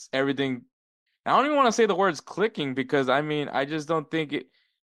it just everything. I don't even want to say the words clicking because I mean I just don't think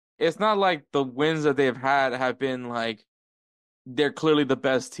it's not like the wins that they've had have been like they're clearly the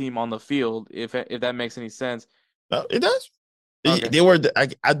best team on the field if that makes any sense. No, it does. Okay. They were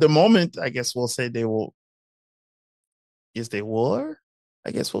at the moment. I guess we'll say they will. Yes, they were.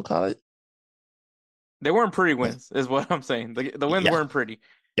 I guess we'll call it. They weren't pretty Yeah. wins, is what I'm saying. The wins Yeah. weren't pretty,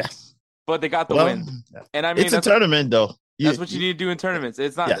 Yes. but they got the Well, wins. And I mean it's a tournament, though. that's what you need to do in Yeah. tournaments.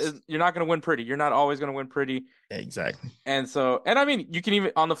 Yes. You're not going to win pretty. You're not always going to win pretty. Exactly. And so, and I mean, you can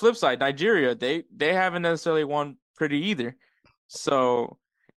even on the flip side, Nigeria, they haven't necessarily won pretty either. So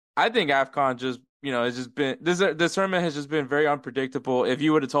I think AFCON just it's just been this tournament has just been very unpredictable. If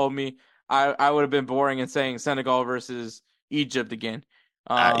you would have told me, I would have been boring and saying Senegal versus Egypt again.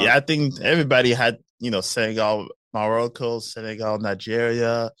 Yeah, I think everybody had, Senegal, Morocco, Senegal,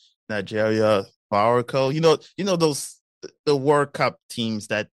 Nigeria, Nigeria, Morocco. Those the World Cup teams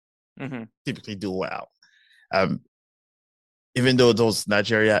that mhm. typically do well. Um, Even though those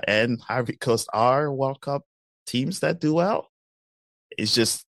Nigeria and Ivory Coast are World Cup teams that do well, it's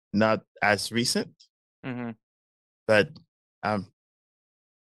just not as recent. Mhm. But um,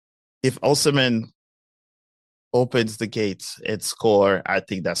 if Osimhen opens the gates and score, I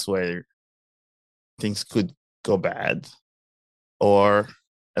think that's where things could go bad. Or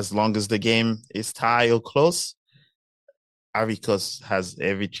as long as the game is tied or close, Ivory Coast has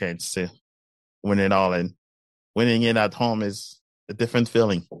every chance to win it all. And winning it at home is a different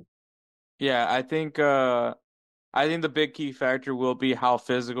feeling. Yeah, I think the big key factor will be how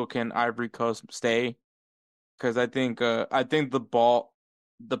physical can Ivory Coast stay, because I think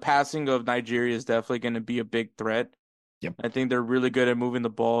the passing of Nigeria is definitely going to be a big threat. Yep. I think they're really good at moving the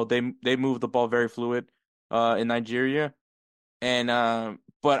ball. They move the ball very fluid in Nigeria. And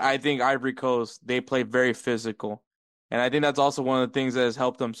but I think Ivory Coast, they play very physical. And I think that's also one of the things that has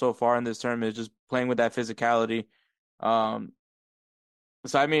helped them so far in this tournament, is just playing with that physicality. Um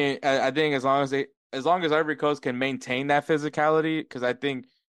so I mean, I think as long as Ivory Coast can maintain that physicality, because I think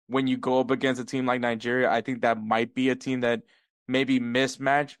when you go up against a team like Nigeria, I think that might be a team that maybe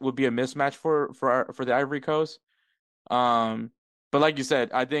mismatch would be a mismatch for the Ivory Coast. Um, but like you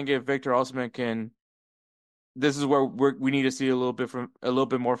said, I think if Victor Osimhen can, this is where we need to see a little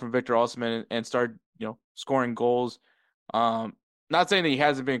bit more from Victor Osimhen, and start, scoring goals. Um, Not saying that he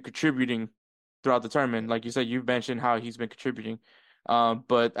hasn't been contributing throughout the tournament. Like you said, you've mentioned how he's been contributing.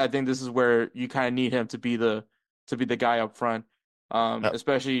 But I think this is where you kind of need him to be the guy up front. Uh,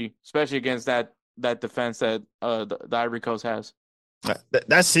 Especially against that defense that the Ivory Coast has.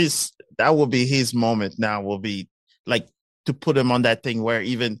 that will be his moment now, will be like to put him on that thing where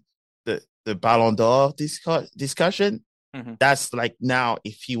even the Ballon d'Or discussion, Hmm. that's like now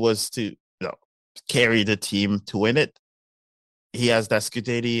if he was to carry the team to win it, he has that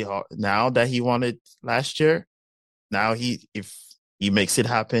Scudetti now that he wanted last year. Now if he makes it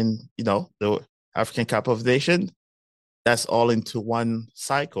happen, the African Cup of Nations, that's all into one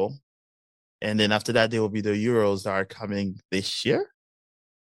cycle. And then after that, there will be the Euros that are coming this year,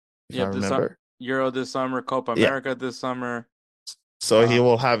 if I Yep, remember. Euro this summer, Copa Yeah. America this summer. So Uh, he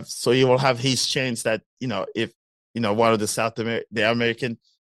will have his chance that, if, one of the American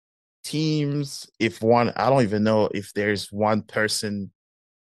teams, if one, I don't even know if there's one person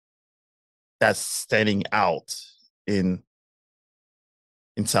that's standing out in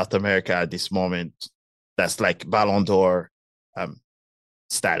South America at this moment that's like Ballon d'Or um,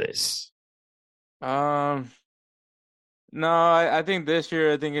 status. um, no, I think this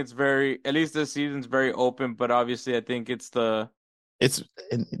year, I think it's at least this season's very open, but obviously I think It's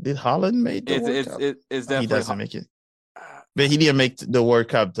Did Holland make the World Cup? it's Oh, he definitely doesn't make it, but he didn't make the World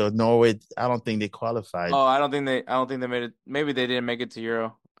Cup. The Norway, I don't think they qualified. oh, I don't think they made it. Maybe they didn't make it to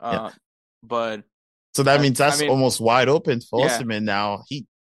Euro. Yeah, But so that means I that's mean, almost wide open for yeah. Osimhen now.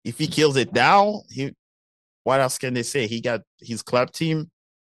 If he kills it now, what else can they say? He got his club team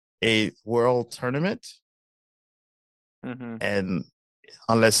a world tournament, Hmm. and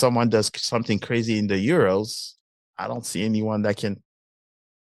unless someone does something crazy in the Euros, I don't see anyone that can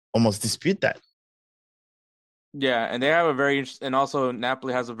almost dispute that. Yeah, and they have and also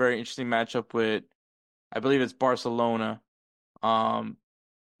Napoli has a very interesting matchup with, I believe it's Barcelona, um,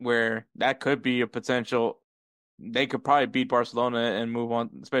 where that could be a potential. They could probably beat Barcelona and move on,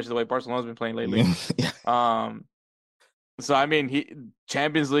 especially the way Barcelona's been playing lately. Yeah. Um, so I mean,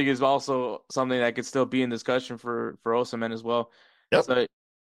 Champions League is also something that could still be in discussion for Osimhen as well. Yep. So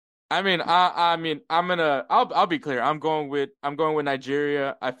I mean, I'll be clear. I'm going with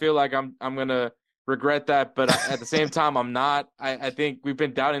Nigeria. I feel like I'm gonna regret that, but at the same time, I'm not. I think we've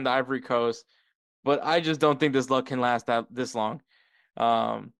been doubting the Ivory Coast, but I just don't think this luck can last this long.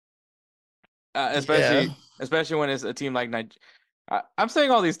 Um, Yeah. especially when it's a team like Nigeria. I'm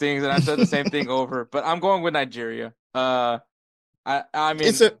saying all these things, and I've said the same thing over, but I'm going with Nigeria. I mean,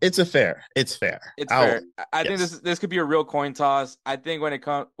 It's fair. it's fair. I think Yes. this could be a real coin toss. I think when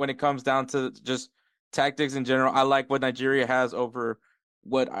it comes down to just tactics in general, I like what Nigeria has over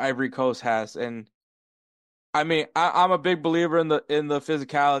what Ivory Coast has. And I mean, I'm a big believer in the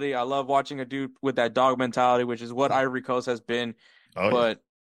physicality. I love watching a dude with that dog mentality, which is what Ivory Coast has been. Oh yeah. But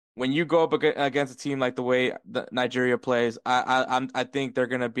when you go up against a team like the way Nigeria plays, I think they're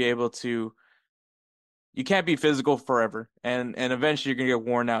gonna be able to you can't be physical forever, and eventually you're gonna get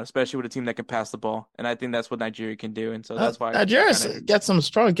worn out, especially with a team that can pass the ball. And I think that's what Nigeria can do, and so that's why I Nigeria's kind of got some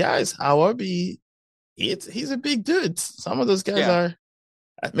strong guys. However, he's a big dude. Some of those guys yeah. are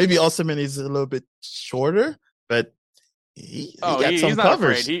maybe Osimhen is a little bit shorter, but he Oh, got he's some not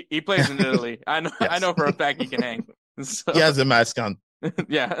afraid. covers. He plays in Italy. I Yes, know for a fact he can hang. he So has a mask on.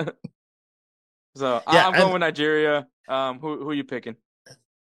 yeah. So Yeah, I'm going and with Nigeria. Who are you picking?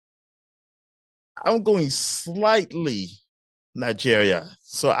 I'm going slightly Nigeria.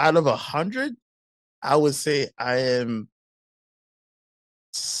 So out of 100, I would say I am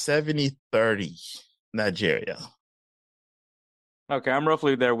 70-30 Nigeria. Okay, I'm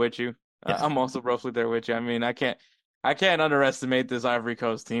roughly there with you. Yeah. I'm also roughly there with you. I mean, I can't underestimate this Ivory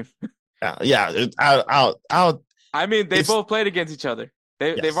Coast team. Yeah. I'll, I mean, they it's, both played against each other.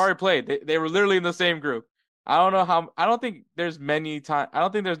 They've yes. already played. They were literally in the same group. I don't know how. I don't think there's many time. I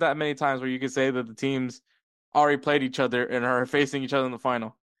don't think there's that many times where you could say that the teams already played each other and are facing each other in the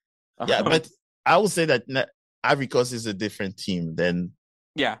final. Yeah. Um, But I would say that Ivory Coast is a different team than,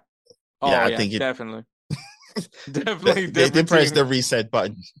 yeah. yeah, Oh I yeah. think Definitely. Definitely they different pressed team. the reset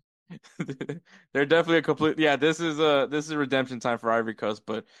button. They're definitely a complete. Yeah. This is redemption time for Ivory Coast.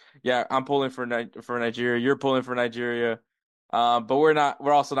 But yeah, I'm pulling for Nigeria. You're pulling for Nigeria. But we're not.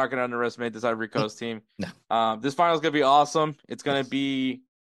 We're also not going to underestimate this Ivory Coast team. No. This final is going to be awesome. It's going to Yes. be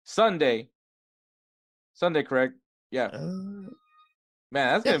Sunday. Sunday, correct? Yeah. Uh,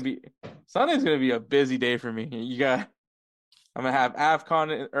 Man, that's yeah. gonna be Sunday's gonna be a busy day for me. I'm gonna have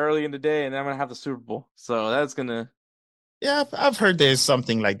AFCON early in the day, and then I'm gonna have the Super Bowl. So that's gonna Yeah. I've heard there's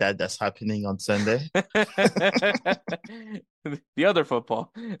something like that that's happening on Sunday. the other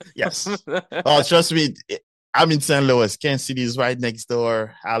football. Yes. Oh, trust me. I'm in St. Louis. Kansas City is right next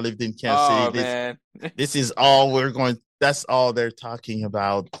door. I lived in Kansas City. Oh This man. this is all we're going. That's all they're talking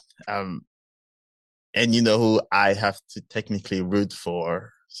about. Um, and you know who I have to technically root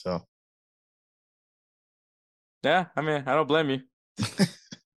for. So Yeah, I mean, I don't blame you.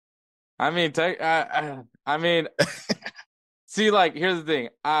 I mean, I mean, see, like, here's the thing.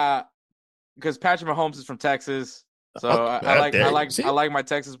 Because Patrick Mahomes is from Texas, so okay, there. I See, like my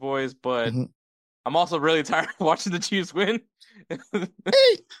Texas boys, but Mhm. I'm also really tired of watching the Chiefs win.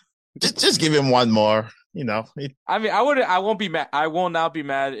 Hey, just give him one more. I mean, I won't be mad. I will not be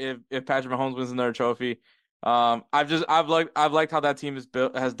mad if Patrick Mahomes wins another trophy. I've liked how that team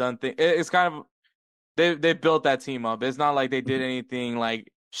has done things. It's kind of they built that team up. It's not like they did anything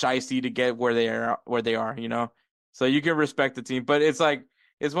like shicey to get where they are. So you can respect the team, but it's like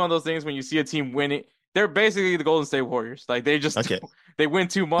it's one of those things when you see a team winning. They're basically the Golden State Warriors. Like they just okay. they win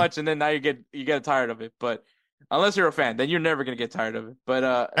too much, and then now you get tired of it. But unless you're a fan, then you're never gonna get tired of it. But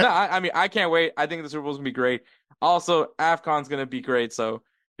Uh, no, I mean I can't wait. I think the Super Bowl's gonna be great. Also, AFCON's gonna be great. So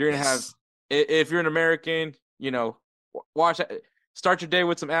you're gonna have yes. if you're an American, watch start your day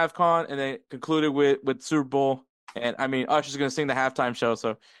with some AFCON and then conclude it with Super Bowl. And I mean Usher's gonna sing the halftime show,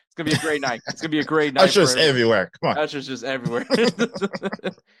 so it's gonna be a great night. It's gonna be a great night for Ushers everybody. everywhere. Come on. Usher's just everywhere.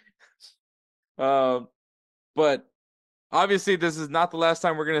 Um, but obviously, this is not the last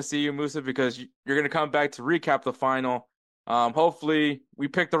time we're going to see you, Musa, because you're going to come back to recap the final. Hopefully, we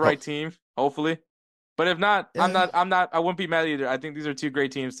picked the Oh, right team. Hopefully, but if not, yeah. I wouldn't be mad either. I think these are two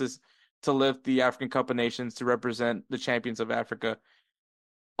great teams to lift the African Cup of Nations to represent the champions of Africa.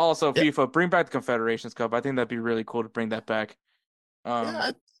 Also, Yeah. FIFA, bring back the Confederations Cup. I think that'd be really cool to bring that back. Um,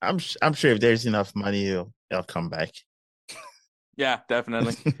 Yeah. I'm sure if there's enough money, it'll come back. yeah,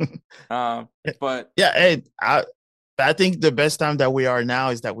 definitely. But Yeah, and I think the best time that we are now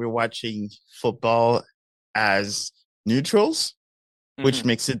is that we're watching football as neutrals, which mhm.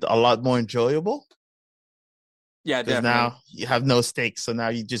 makes it a lot more enjoyable Yeah, because definitely. now you have no stakes. So now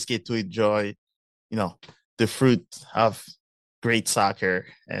you just get to enjoy, you know, the fruit of great soccer.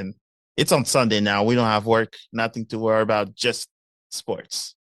 And it's on Sunday now. We don't have work, nothing to worry about, just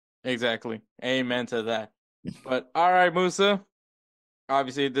sports. Exactly. Amen to that. But all right, Musa.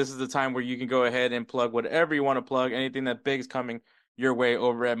 Obviously, this is the time where you can go ahead and plug whatever you want to plug, anything that big's coming your way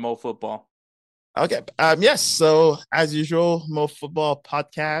over at Mo Football. Okay. Yes. So as usual, Mo Football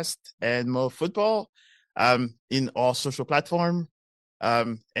podcast and Mo Football in all social platform.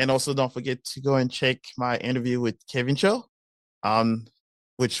 And also don't forget to go and check my interview with Kevin Cho, um,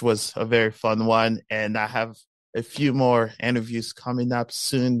 which was a very fun one. And I have a few more interviews coming up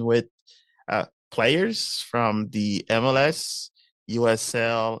soon with players from the MLS,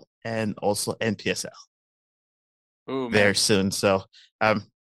 USL, and also NPSL Ooh, very man. soon. So um,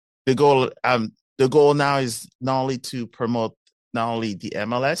 the goal now is not only to promote not only the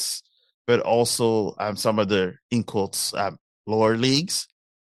MLS but also some of the in quotes lower leagues,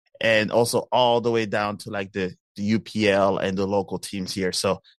 and also all the way down to like the UPL and the local teams here.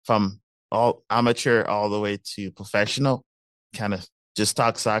 So from all amateur all the way to professional, kind of just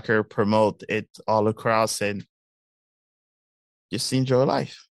talk soccer, promote it all across, and just enjoy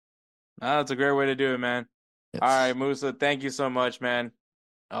life. That's a great way to do it, man. All right, Yes. Musa, thank you so much, man.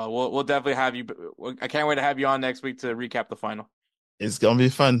 We'll definitely have you. I can't wait to have you on next week to recap the final. It's gonna be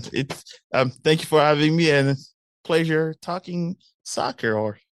fun. It's thank you for having me, and it's a pleasure talking soccer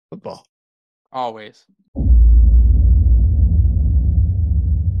or football. Always.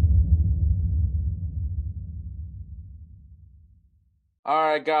 All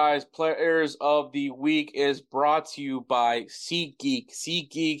right, guys. Players of the week is brought to you by SeatGeek.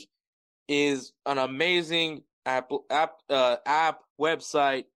 SeatGeek is an amazing app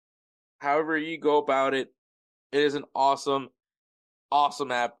website. However you go about it, it is an awesome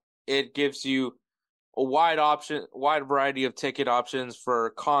app. It gives you a wide variety of ticket options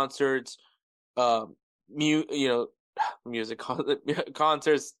for concerts, music,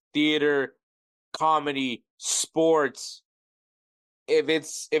 concerts, theater, comedy, sports. If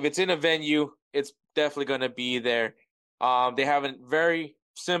it's in a venue, it's definitely going to be there. They have a very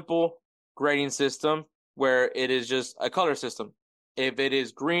simple grading system where it is just a color system. If it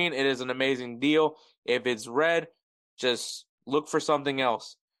is green, it is an amazing deal. If it's red, just look for something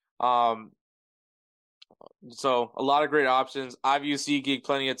else. So a lot of great options. I've used SeatGeek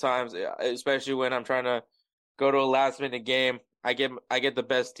plenty of times, especially when I'm trying to go to a last minute game. I get the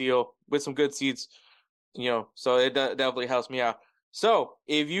best deal with some good seats, so it definitely helps me out. So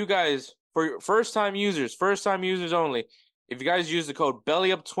if you guys, for first time users only, if you guys use the code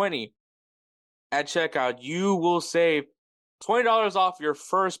BELLYUP20 at checkout, you will save $20 off your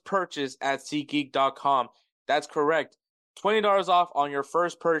first purchase at SeatGeek.com. That's correct. $20 off on your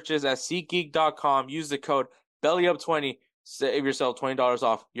first purchase at SeatGeek.com. Use the code BELLYUP20. Save yourself $20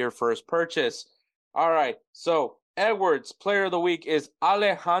 off your first purchase. All right. So Edwards' player of the week is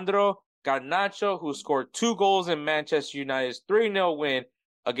Alejandro Garnacho, who scored 2 goals in Manchester United's 3-0 win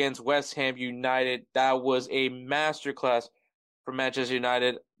against West Ham United. That was a masterclass for Manchester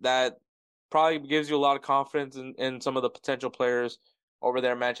United. That probably gives you a lot of confidence in some of the potential players over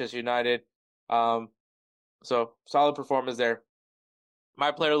there at Manchester United. So solid performance there.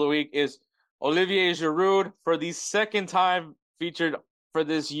 My player of the week is Olivier Giroud, for the second time featured for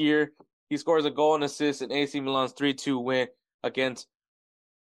this year. He scores a goal and assist in AC Milan's 3-2 win against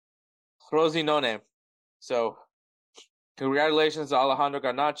Frosinone. So congratulations to Alejandro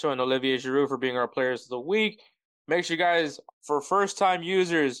Garnacho and Olivier Giroud for being our players of the week. Make sure you guys, for first-time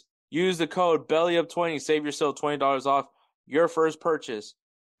users, use the code BELLYUP20. Save yourself $20 off your first purchase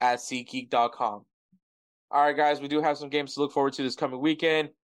at SeatGeek.com. All right, guys, we do have some games to look forward to this coming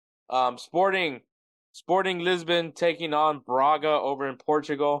weekend. Sporting Lisbon taking on Braga over in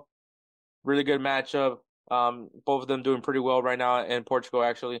Portugal. Really good matchup. Both of them doing pretty well right now in Portugal,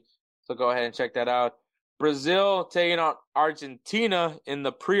 actually. So go ahead and check that out. Brazil taking on Argentina in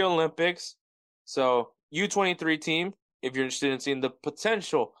the pre-Olympics. So U23 team, if you're interested in seeing the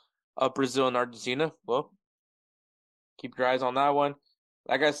potential of Brazil and Argentina, well, keep your eyes on that one.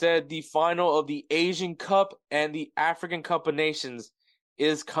 Like I said, the final of the Asian Cup and the African Cup of Nations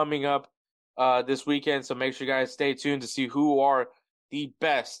is coming up this weekend. So make sure you guys stay tuned to see who are the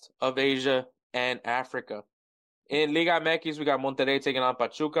best of Asia and Africa. In Liga MX, we got Monterrey taking on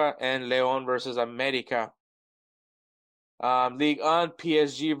Pachuca and León versus America. Ligue 1,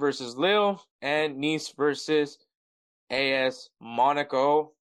 PSG versus Lille and Nice versus AS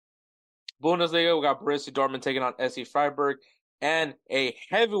Monaco. Bundesliga, we got Borussia Dortmund taking on SC Freiburg, and a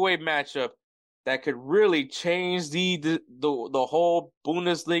heavyweight matchup that could really change the whole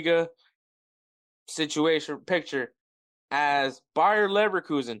Bundesliga situation picture as Bayer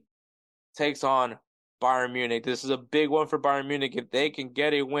Leverkusen takes on Bayern Munich. This is a big one for Bayern Munich if they can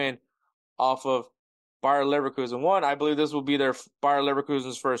get a win off of Bayer Leverkusen. One, I believe this will be their Bayer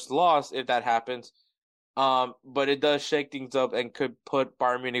Leverkusen's first loss if that happens. But it does shake things up and could put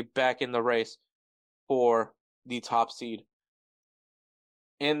Bayern Munich back in the race for the top seed.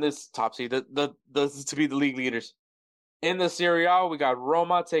 In this top seed, the to be the league leaders. In the Serie A, we got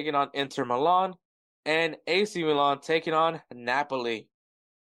Roma taking on Inter Milan and AC Milan taking on Napoli.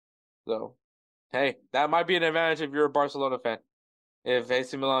 So, hey, that might be an advantage if you're a Barcelona fan. If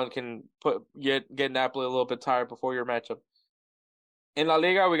AC Milan can get Napoli a little bit tired before your matchup. In La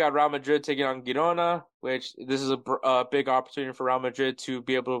Liga, we got Real Madrid taking on Girona, which this is a big opportunity for Real Madrid to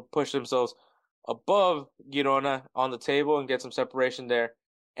be able to push themselves above Girona on the table and get some separation there.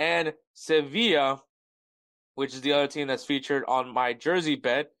 And Sevilla, which is the other team that's featured on my jersey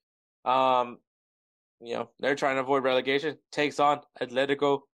bet, they're trying to avoid relegation, takes on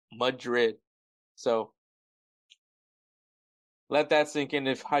Atletico Madrid. So let that sink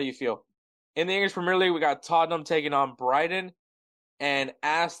in. How you feel. In the English Premier League, we got Tottenham taking on Brighton and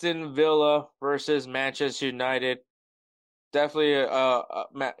Aston Villa versus Manchester United. Definitely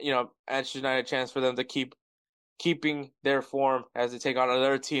Manchester United chance for them to keeping their form as they take on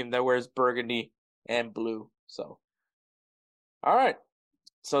another team that wears burgundy and blue. So, all right.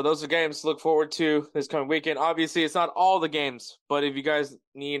 So those are games to look forward to this coming weekend. Obviously, it's not all the games, but if you guys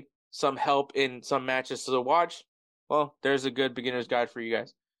need some help in some matches to watch, well, there's a good beginner's guide for you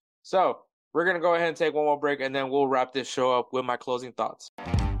guys. So we're going to go ahead and take one more break, and then we'll wrap this show up with my closing thoughts.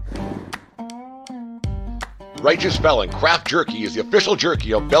 Righteous Felon Craft Jerky is the official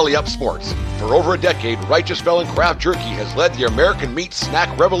jerky of Belly Up Sports. For over a decade, Righteous Felon Craft Jerky has led the American meat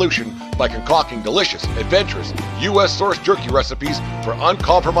snack revolution by concocting delicious, adventurous, U.S.-sourced jerky recipes for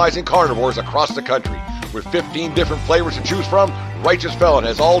uncompromising carnivores across the country. With 15 different flavors to choose from, Righteous Felon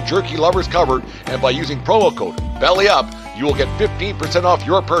has all jerky lovers covered, and by using promo code BELLYUP, you will get 15% off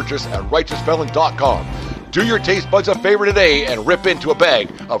your purchase at RighteousFelon.com. Do your taste buds a favor today and rip into a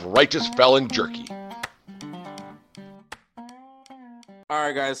bag of Righteous Felon jerky. All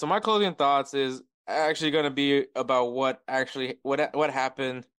right, guys. So my closing thoughts is actually going to be about what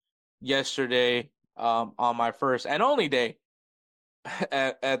happened yesterday on my first and only day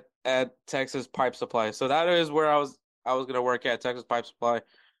at Texas Pipe Supply. So that is where I was going to work at Texas Pipe Supply.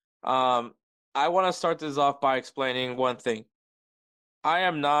 I want to start this off by explaining one thing. I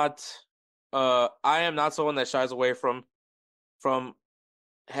am not someone that shies away from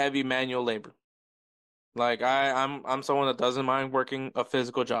heavy manual labor. Like I'm someone that doesn't mind working a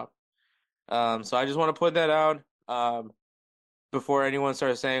physical job. So I just want to put that out before anyone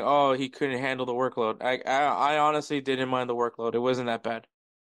starts saying, "Oh, he couldn't handle the workload." I honestly didn't mind the workload. It wasn't that bad.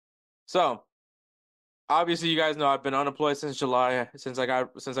 So obviously, you guys know I've been unemployed since July, since I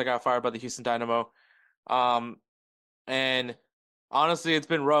got fired by the Houston Dynamo. And honestly, it's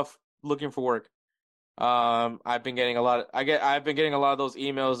been rough looking for work. I've been getting a lot of those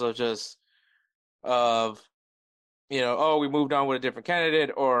emails of oh, we moved on with a different candidate,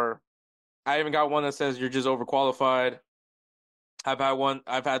 or I even got one that says you're just overqualified. I've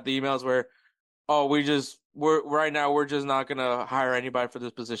had the emails where, oh, we're just not gonna hire anybody for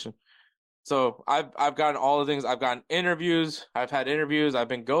this position. So I've gotten all the things. I've gotten interviews. I've had interviews. I've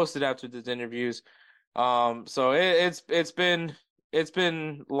been ghosted after these interviews. So it's been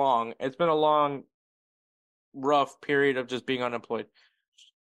long. It's been a long, rough period of just being unemployed.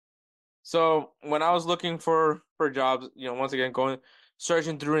 So when I was looking for jobs, once again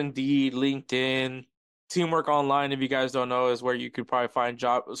searching through Indeed, LinkedIn, Teamwork Online, if you guys don't know, is where you could probably find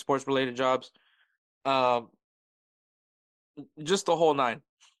sports related jobs. Just the whole nine.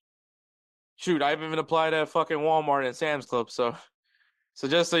 Shoot, I've even applied at fucking Walmart and Sam's Club, so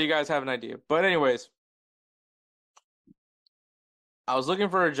just so you guys have an idea. But anyways, I was looking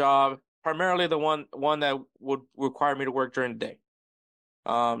for a job, primarily the one that would require me to work during the day.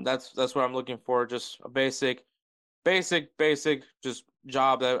 That's what I'm looking for, just a basic just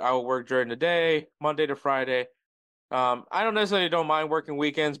job that I will work during the day, Monday to Friday. I don't necessarily don't mind working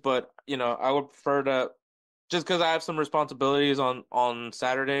weekends, but I would prefer to, just because I have some responsibilities on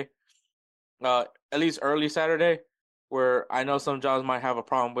Saturday, at least early Saturday, where I know some jobs might have a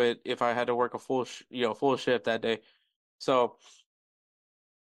problem with if I had to work a full shift that day. So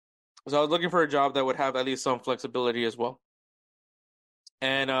I was looking for a job that would have at least some flexibility as well.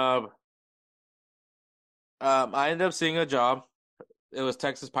 And I ended up seeing a job. It was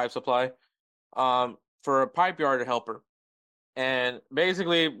Texas Pipe Supply, for a pipe yard helper. And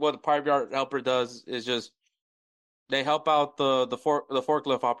basically, what the pipe yard helper does is just they help out the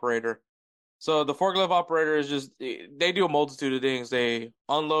forklift operator. So the forklift operator is just, they do a multitude of things. They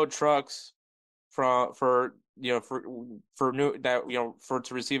unload trucks to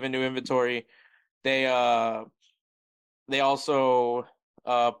receive a new inventory. They also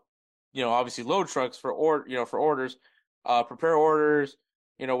obviously load trucks for orders, prepare orders,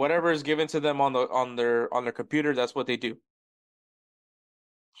 whatever is given to them on their computer, that's what they do.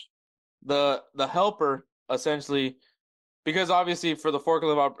 The helper essentially, because obviously for the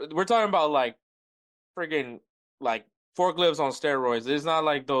forklift, we're talking about like friggin' like forklifts on steroids. It's not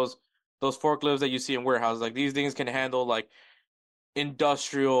like those forklifts that you see in warehouses. Like these things can handle like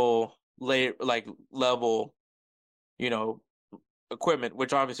industrial level, equipment,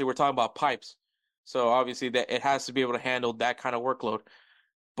 which obviously we're talking about pipes. So obviously that it has to be able to handle that kind of workload.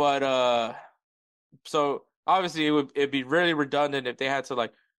 But so obviously it'd be really redundant if they had to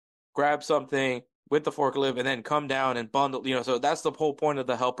like grab something with the forklift and then come down and bundle, so that's the whole point of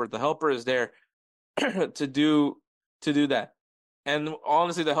the helper. The helper is there to do that. And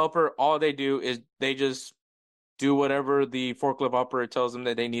honestly, the helper, all they do is they just do whatever the forklift operator tells them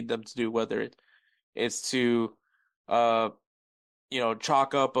that they need them to do, whether it's to, uh,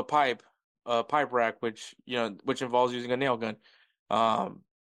 chalk up a pipe rack, which involves using a nail gun, um,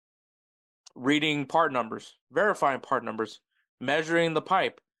 reading part numbers, verifying part numbers, measuring the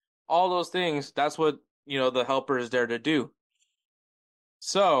pipe, all those things. That's what, the helper is there to do.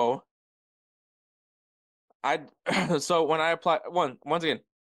 So I, so when I applied, once again,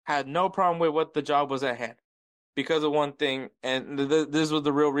 had no problem with what the job was at hand because of one thing, and this was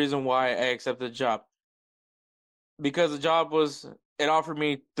the real reason why I accepted the job. Because the job it offered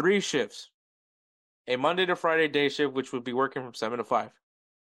me 3 shifts: a Monday to Friday day shift, which would be working from 7 to 5,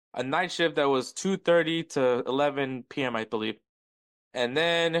 a night shift that was 2:30 to 11 p.m., I believe, and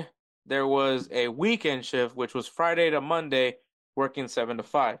then there was a weekend shift, which was Friday to Monday, working 7 to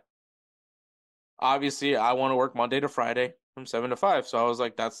 5. Obviously, I want to work Monday to Friday from 7 to 5, so I was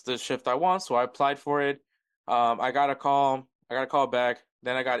like, that's the shift I want, so I applied for it. I got a call back,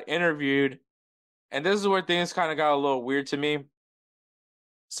 then I got interviewed, and this is where things kind of got a little weird to me.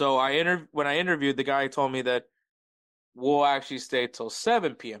 So when I interviewed, the guy told me that we'll actually stay till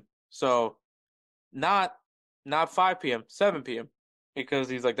 7 p.m. So not 5 p.m., 7 p.m. Because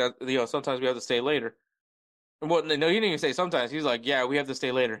he's like that, sometimes we have to stay later. Well, no, he didn't even say sometimes. He's like, yeah, we have to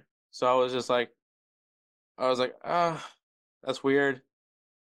stay later. So I was like, that's weird.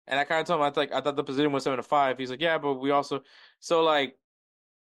 And I kind of told him, I thought the position was 7 to 5. He's like, yeah, but we also, so like,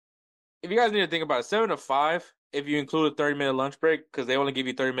 if you guys need to think about it, 7 to 5, if you include a 30-minute lunch break, because they only give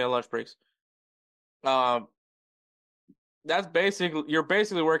you 30-minute lunch breaks, um, you're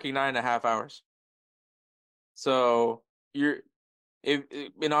basically working 9.5 hours. So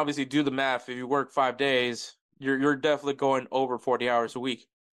and obviously do the math. If you work 5 days, you're definitely going over 40 hours a week.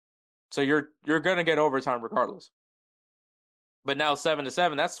 So you're gonna get overtime regardless. But now 7 to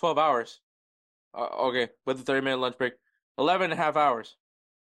 7, that's 12 hours. Okay, with the 30-minute lunch break, 11.5 hours.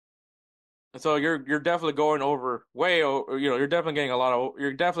 So you're definitely going over way over, you're definitely getting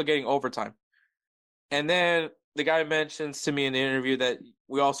you're definitely getting overtime. And then the guy mentions to me in the interview that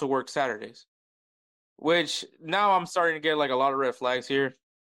we also work Saturdays, which now I'm starting to get like a lot of red flags here,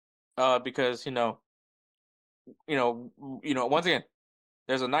 because once again,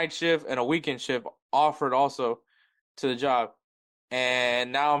 there's a night shift and a weekend shift offered also to the job,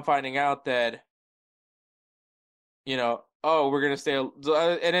 and now I'm finding out that oh, we're gonna stay,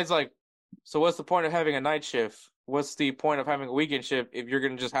 and it's like, so what's the point of having a night shift? What's the point of having a weekend shift if you're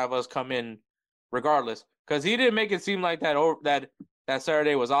gonna just have us come in regardless? Because he didn't make it seem like that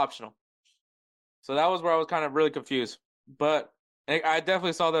Saturday was optional. So that was where I was kind of really confused. But I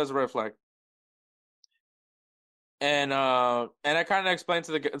definitely saw that as a red flag. And I kind of explained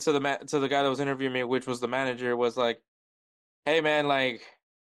to the guy that was interviewing me, which was the manager, was like, hey man, like,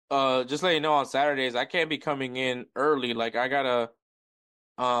 just let you know, on Saturdays I can't be coming in early. Like, I gotta,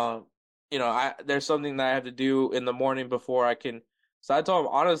 there's something that I have to do in the morning before I can. So I told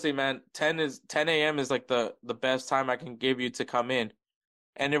him, honestly, man, 10 a.m. is like the best time I can give you to come in.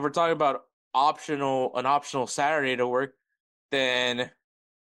 And if we're talking about an optional Saturday to work, then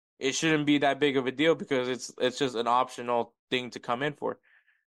it shouldn't be that big of a deal because it's just an optional thing to come in for.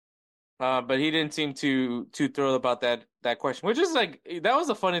 But he didn't seem too thrilled about that question, which is like, that was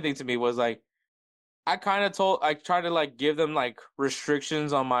the funny thing to me, was like, I tried to like give them like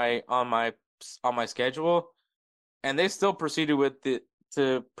restrictions on my schedule, and they still proceeded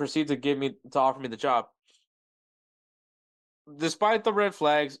to offer me the job. Despite the red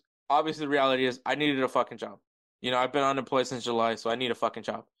flags, obviously the reality is I needed a fucking job. I've been unemployed since July, so I need a fucking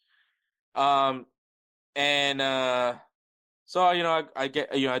job. And so I get,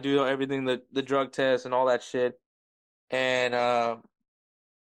 I do everything, the drug test and all that shit, and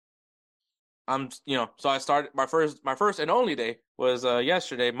so I started my first and only day was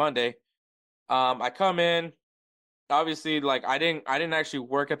yesterday, Monday. I come in, obviously, like, I didn't actually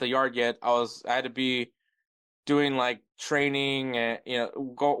work at the yard yet. I had to be doing like training and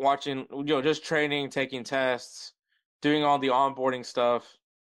go watching, just training, taking tests, doing all the onboarding stuff.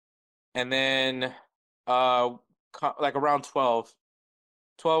 And then like around 12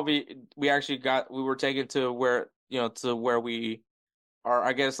 we were taken to where we are,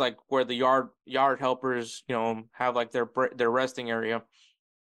 I guess, like where the yard helpers have like their resting area.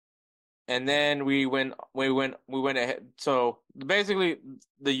 And then we went ahead. So basically,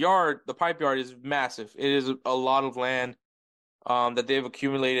 the pipe yard is massive. It is a lot of land that they've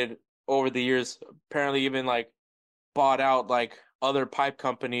accumulated over the years. Apparently, even like bought out like other pipe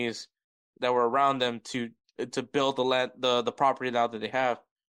companies that were around them to build the property now that they have.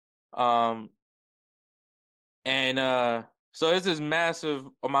 And So it's this massive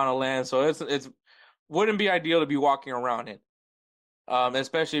amount of land. So it's wouldn't be ideal to be walking around in,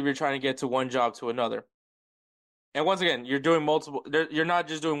 especially if you're trying to get to one job to another. And once again, you're doing multiple. You're not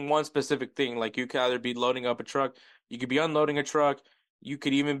just doing one specific thing. Like you could either be loading up a truck, you could be unloading a truck, you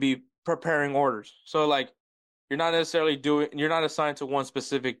could even be preparing orders. So like you're not necessarily doing. You're not assigned to one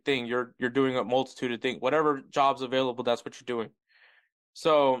specific thing. You're doing a multitude of things. Whatever job's available, that's what you're doing.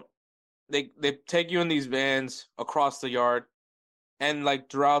 So they take you in these vans across the yard, and like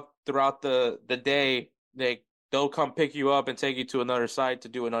throughout the day, they'll come pick you up and take you to another site to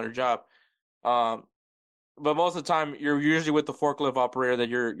do another job. Um, but most of the time you're usually with the forklift operator that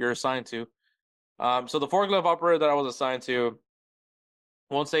you're assigned to. So the forklift operator that I was assigned to,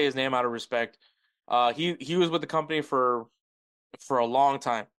 won't say his name out of respect. He was with the company for a long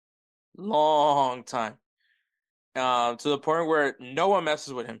time. To the point where no one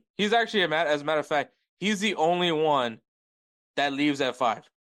messes with him. He's actually as a matter of fact, he's the only one that leaves at 5.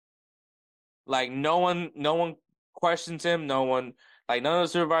 Like no one questions him. No one, like none of the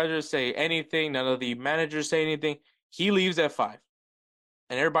supervisors say anything. None of the managers say anything. He leaves at 5,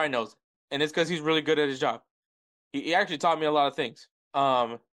 and everybody knows it. And it's because he's really good at his job. He actually taught me a lot of things.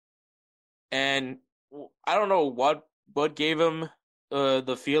 And I don't know what gave him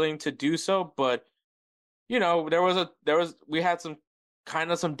the feeling to do so, but we had some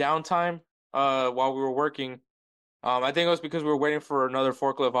downtime while we were working. I think it was because we were waiting for another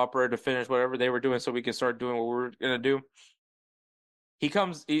forklift operator to finish whatever they were doing so we could start doing what we were gonna do. He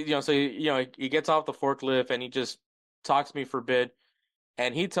comes, he gets off the forklift and he just talks to me for a bit,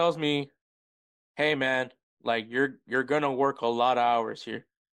 and he tells me, "Hey man, like you're gonna work a lot of hours here."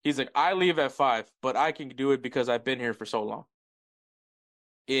 He's like, "I leave at 5, but I can do it because I've been here for so long.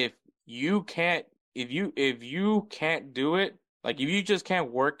 If you can't, if you can't do it, like if you just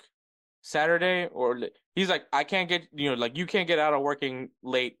can't work Saturday or he's like, I can't get, like you can't get out of working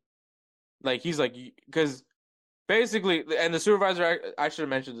late." Like he's like, because basically, and the supervisor, I should have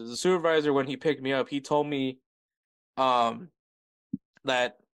mentioned this. The supervisor, when he picked me up, he told me, um,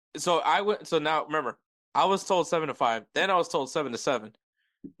 that so now remember, I was told 7 to 5, then I was told 7 to 7.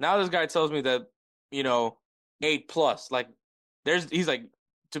 Now this guy tells me that, 8 plus. Like he's like,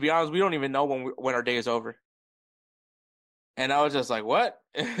 to be honest, we don't even know when our day is over. And I was just like, what?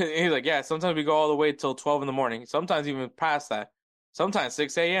 He's like, yeah, sometimes we go all the way till 12 in the morning. Sometimes even past that. Sometimes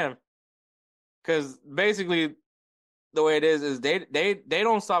 6 a.m. Because basically the way it is they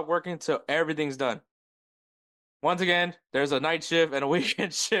don't stop working till everything's done. Once again, there's a night shift and a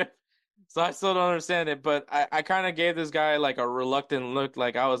weekend shift. So I still don't understand it. But I kind of gave this guy like a reluctant look.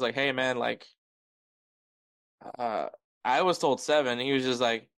 Like I was like, hey man, like uh I was told 7. He was just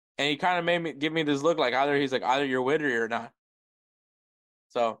like, and he kind of made me give me this look like either you're with or you're not.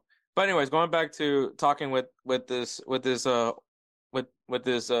 So, but anyways, going back to talking with this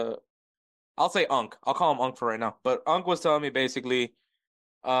I'll say Unk. I'll call him Unk for right now. But Unk was telling me basically,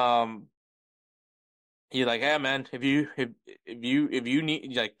 um, he's like, "Hey man, if you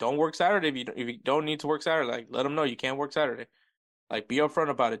need, like, don't work Saturday. If you don't need to work Saturday, like let them know you can't work Saturday. Like be upfront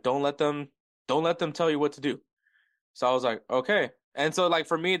about it. Don't let them tell you what to do." So I was like, okay. And so like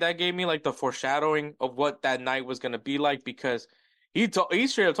for me, that gave me like the foreshadowing of what that night was gonna be like, because he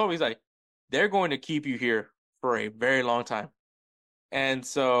straight up told me, he's like, they're going to keep you here for a very long time. And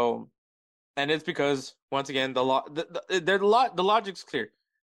so, and it's because once again the logic's clear.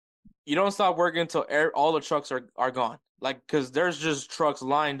 You don't stop working until all the trucks are gone. Like, because there's just trucks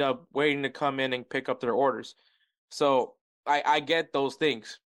lined up waiting to come in and pick up their orders. So I get those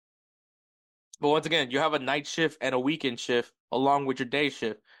things. But once again, you have a night shift and a weekend shift along with your day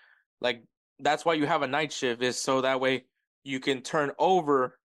shift. Like that's why you have a night shift, is so that way you can turn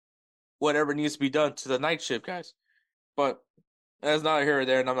over whatever needs to be done to the night shift guys. But that's not here or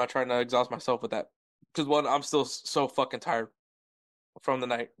there, and I'm not trying to exhaust myself with that. Because one, I'm still so fucking tired from the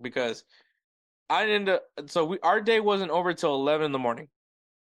night, because I didn't. So our day wasn't over till 11 in the morning.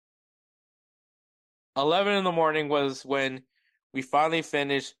 11 in the morning was when we finally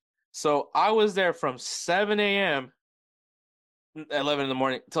finished. So I was there from 7 a.m. 11 in the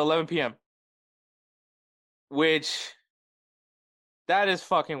morning till 11 p.m. Which, that is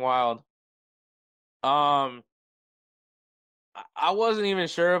fucking wild. Um, I wasn't even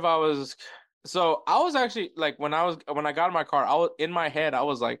sure if I was. So I was actually like, when I got in my car, I was in my head. I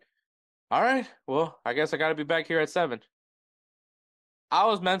was like, all right, well, I guess I got to be back here at 7. I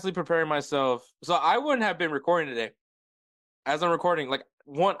was mentally preparing myself, so I wouldn't have been recording today. As I'm recording, like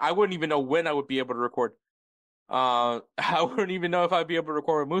one, I wouldn't even know when I would be able to record. I wouldn't even know if I'd be able to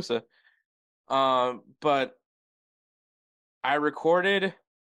record with Musa. But I recorded.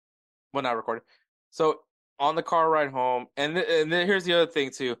 Well, not recorded. So on the car ride home, and then here's the other thing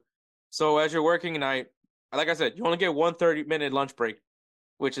too. So as you're working night, like I said, you only get one 30-minute lunch break,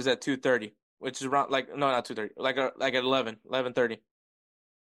 which is at 2:30, which is around like no, not 2:30, like at 11:30.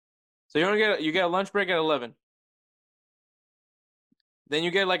 So you get a lunch break at 11. Then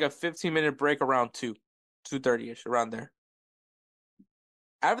you get like a 15-minute break around 2:30ish around there.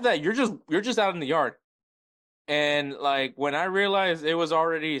 After that, you're just out in the yard. And like when I realized it was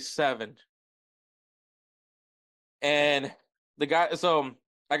already 7, and the guy, so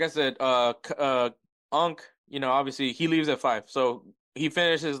like I said, Unk, obviously he leaves at 5, so he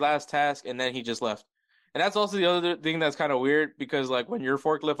finished his last task and then he just left. And that's also the other thing that's kind of weird because like when you're a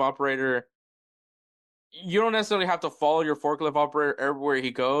forklift operator, you don't necessarily have to follow your forklift operator everywhere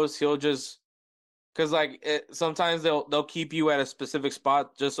he goes. He'll just because sometimes they'll keep you at a specific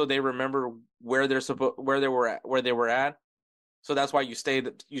spot just so they remember where they were at. So that's why you stay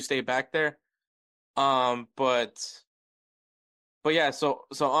back there. But yeah, so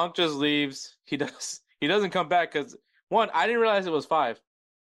Unc just leaves. He doesn't come back because one, I didn't realize it was 5.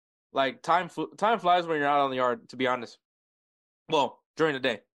 Like time flies when you're out on the yard, to be honest. Well, during the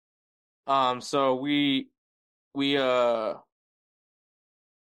day. So we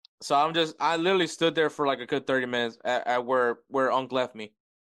so I literally stood there for like a good 30 minutes at where Unc left me.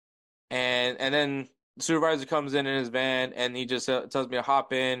 And then the supervisor comes in his van and he just tells me to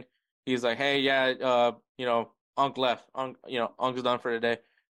hop in. He's like, "Hey, yeah, Unc left. Unc's done for the day."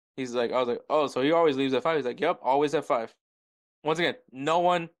 I was like, "Oh, so he always leaves at 5?" He's like, "Yep, always at 5." Once again, no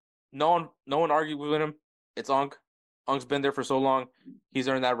one argued with him. It's Unc. Unc's been there for so long. He's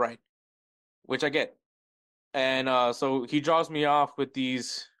earned that right, which I get. And so he drops me off with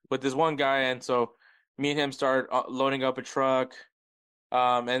this one guy, and so me and him start loading up a truck.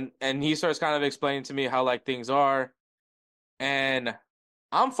 And he starts kind of explaining to me how like things are, and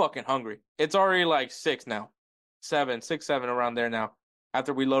I'm fucking hungry. It's already like 6 now, 7 around there now.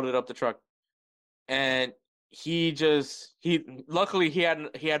 After we loaded up the truck, and he luckily he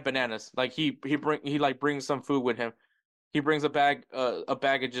had bananas. Like he like brings some food with him. He brings a bag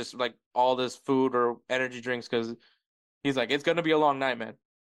of just like all this food or energy drinks because he's like it's gonna be a long night, man.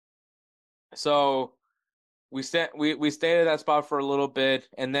 So we stayed at that spot for a little bit,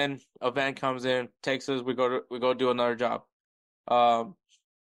 and then a van comes in, takes us. We go do another job. Um,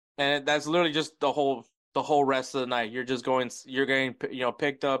 and that's literally just the whole rest of the night. You're getting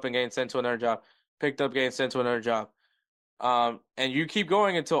picked up and getting sent to another job, picked up, getting sent to another job. And you keep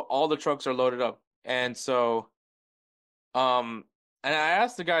going until all the trucks are loaded up. And so, and I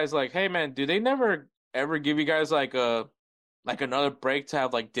asked the guys like, "Hey man, do they never ever give you guys like another break to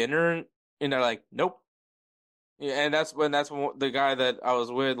have like dinner?" And they're like, "Nope." Yeah, and that's when the guy that I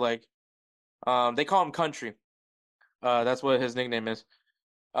was with, like, they call him Country. That's what his nickname is.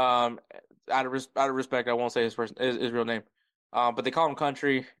 Um, out of respect, I won't say his real name. But they call him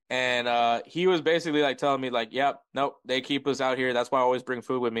Country, and he was basically like telling me like, "Yep, nope, they keep us out here. That's why I always bring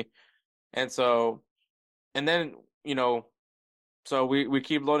food with me." And so, and then so we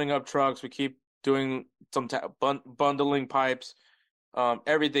keep loading up trucks. We keep doing some bundling pipes,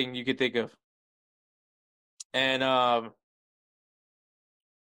 everything you could think of, and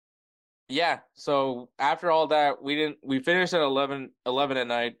yeah, so after all that, we finished at 11 at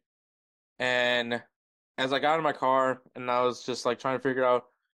night, and as I got in my car and I was just like trying to figure out,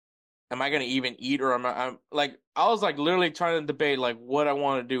 am I gonna even eat, or I'm like I was like literally trying to debate like what I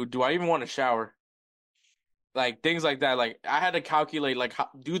want to do. Do I even want to shower? Like things like that. Like I had to calculate like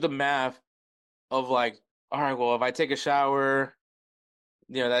do the math of like, all right, well if I take a shower,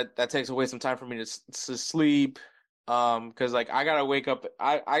 that takes away some time for me to sleep. Because like I gotta wake up.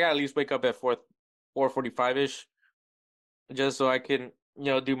 I gotta at least wake up at 4:45 ish, just so I can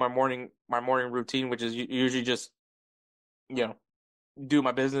do my morning routine, which is usually just you know do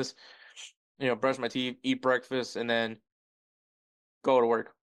my business, brush my teeth, eat breakfast, and then go to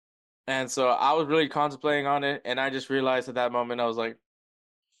work. And so I was really contemplating on it, and I just realized at that moment I was like,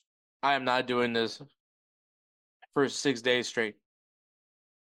 I am not doing this for 6 days straight.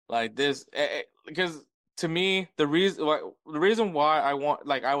 Like this, because to me, the reason why I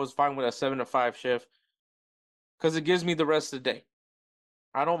was fine with a 7 to 5 shift, because it gives me the rest of the day.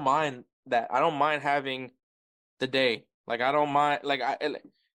 I don't mind that. I don't mind having the day. Like I don't mind.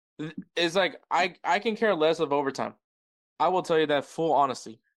 It's like I can care less of overtime. I will tell you that full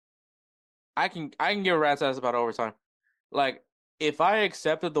honesty. I can give a rat's ass about overtime. Like if I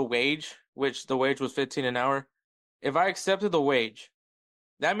accepted the wage, which the wage was 15 an hour, if I accepted the wage,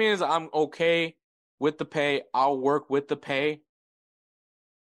 that means I'm okay with the pay. I'll work with the pay,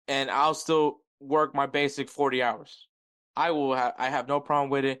 and I'll still work my basic 40 hours. I have no problem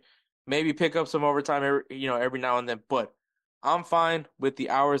with it. maybe pick up some overtime every now and then, but I'm fine with the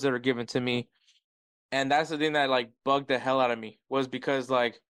hours that are given to me. And that's the thing that like bugged the hell out of me was because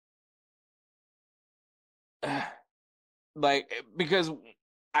because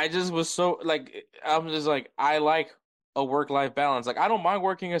I just was so like I'm just like I like a work-life balance. Like I don't mind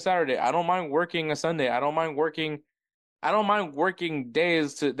working a Saturday. I don't mind working a Sunday. I don't mind working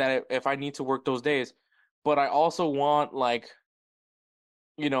days to that if I need to work those days. But I also want like,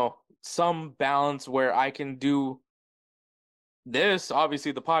 some balance where I can do this,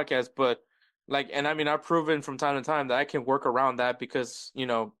 obviously the podcast, but like, and I mean, I've proven from time to time that I can work around that because, when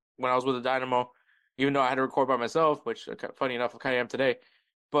I was with the Dynamo, even though I had to record by myself, which funny enough, I kind of am today,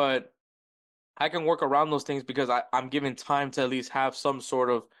 but I can work around those things because I'm given time to at least have some sort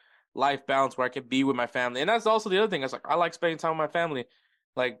of life balance where I can be with my family. And that's also the other thing. It's like, I like spending time with my family.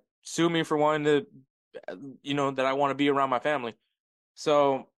 Like, sue me for wanting to, that I want to be around my family.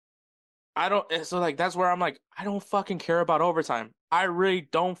 So so like that's where I'm like, I don't fucking care about overtime. I really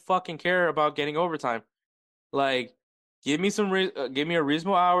don't fucking care about getting overtime. Like, give me a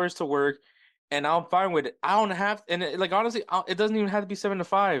reasonable hours to work, and I'm fine with it. I don't have, and like honestly, it doesn't even have to be 7 to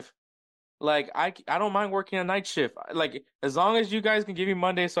 5. Like I don't mind working a night shift. Like as long as you guys can give me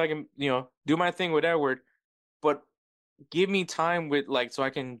Monday so I can do my thing with Edward, but give me time with like so I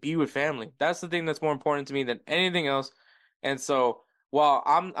can be with family. That's the thing that's more important to me than anything else. And so while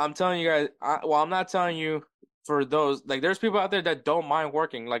I'm telling you guys, I'm not telling you for those like there's people out there that don't mind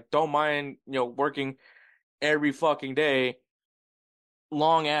working, like don't mind working every fucking day,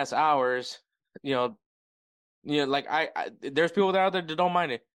 long ass hours, you know, like there's people out there that don't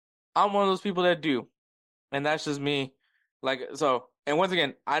mind it. I'm one of those people that do, and that's just me. Like so, and once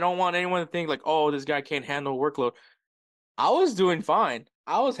again, I don't want anyone to think like, oh, this guy can't handle workload. I was doing fine.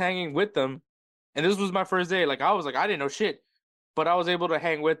 I was hanging with them, and this was my first day. Like I was like, I didn't know shit, but I was able to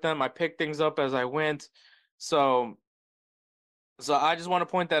hang with them. I picked things up as I went. So, so I just want to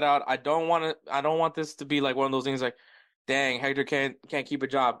point that out. I don't want this to be like one of those things like, dang, Hector can't keep a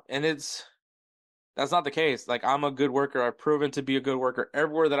job, and that's not the case. Like I'm a good worker. I've proven to be a good worker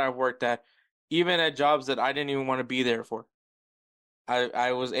everywhere that I've worked at, even at jobs that I didn't even want to be there for.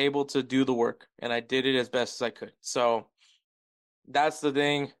 I was able to do the work and I did it as best as I could. So that's the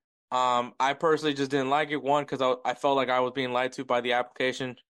thing. I personally just didn't like it. One, because I felt like I was being lied to by the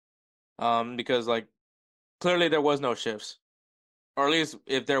application. Because like clearly there was no shifts, or at least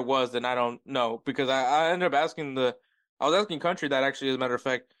if there was, then I don't know. Because I ended up I was asking Country that actually, as a matter of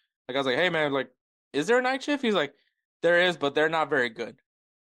fact. Like I was like, hey man, like, is there a night shift? He's like, there is, but they're not very good.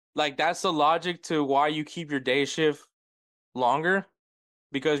 Like that's the logic to why you keep your day shift longer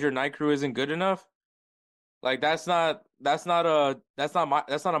because your night crew isn't good enough. Like that's not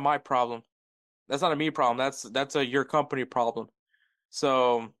a my problem. That's not a me problem. That's a your company problem.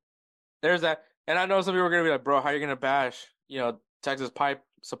 So there's that. And I know some people are gonna be like, bro, how are you gonna bash, Texas Pipe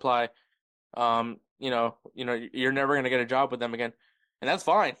Supply? You're never gonna get a job with them again. And that's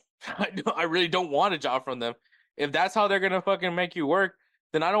fine. I really don't want a job from them. If that's how they're gonna fucking make you work,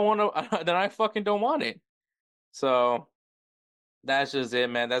 then I don't want to. Then I fucking don't want it. So that's just it,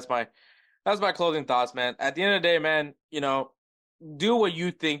 man. That's my closing thoughts, man. At the end of the day, man, do what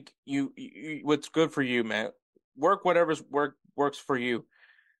you think what's good for you, man. Work whatever's works for you.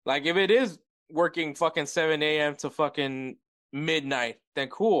 Like if it is working fucking 7 a.m. to fucking midnight, then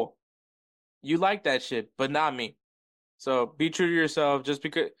cool. You like that shit, but not me. So be true to yourself. Just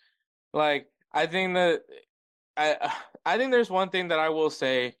because, like, I think there's one thing that I will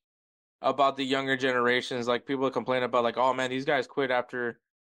say about the younger generations. Like people complain about, like, oh man, these guys quit after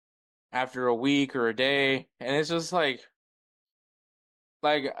a week or a day, and it's just like,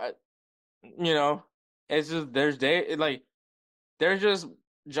 it's just there's just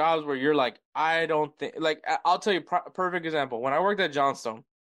jobs where you're like, I don't think like I'll tell you perfect example. When I worked at Johnstone,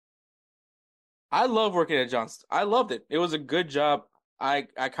 I love working at Johnstone. I loved it. It was a good job. I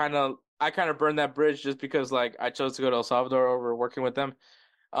kind of burned that bridge just because like I chose to go to El Salvador over working with them.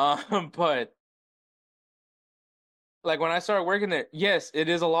 But like when I started working there, yes, it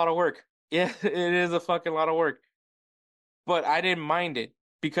is a lot of work. Yeah, it is a fucking lot of work. But I didn't mind it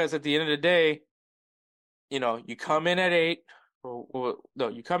because at the end of the day, you come in at 8. No,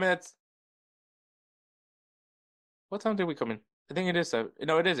 you come in at what time did we come in? I think it is 7.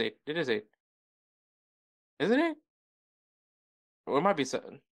 No, it is 8. It is 8. Isn't it? Or it might be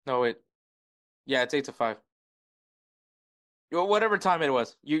 7. No, yeah, it's 8 to 5. Whatever time it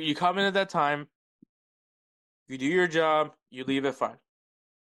was. You come in at that time, you do your job, you leave at 5.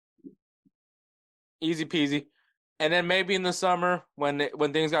 Easy peasy. And then maybe in the summer when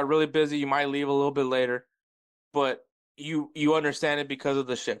things got really busy, you might leave a little bit later, but you understand it because of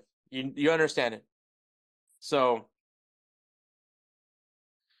the shift. You understand it. So,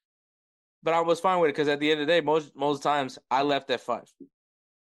 but I was fine with it because at the end of the day, most times I left at 5.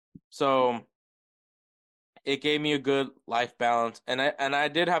 So it gave me a good life balance, and I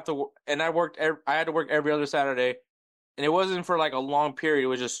did have to, and I had to work every other Saturday, and it wasn't for like a long period. It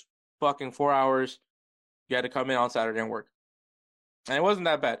was just fucking 4 hours. You had to come in on Saturday and work, and it wasn't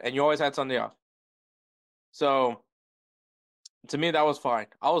that bad. And you always had Sunday off. So to me, that was fine.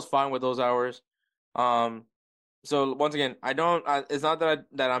 I was fine with those hours. So once again, it's not that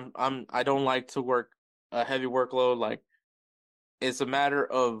I don't like to work a heavy workload. Like, it's a matter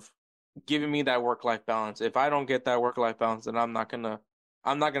of giving me that work-life balance. If I don't get that work-life balance, then I'm not gonna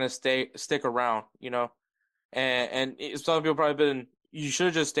stick around, you know. And some people probably been, you should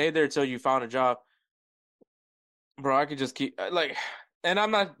have just stayed there until you found a job. Bro, I could just keep like, and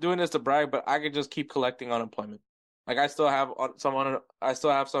I'm not doing this to brag, but I could just keep collecting unemployment. Like, I still have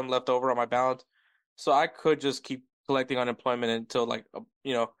some left over on my balance, so I could just keep collecting unemployment until like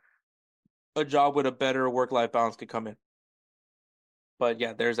a job with a better work-life balance could come in. But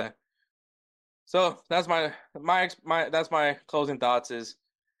yeah, there's that. So that's my closing thoughts is,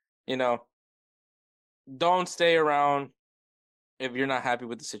 don't stay around if you're not happy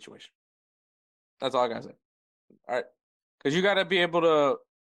with the situation. That's all I gotta say. All right, because you gotta be able to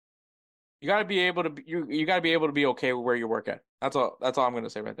be okay with where you work at. That's all I'm gonna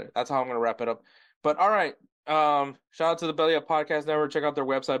say right there. That's how I'm gonna wrap it up. But all right, shout out to the Belly Up Podcast Network. Check out their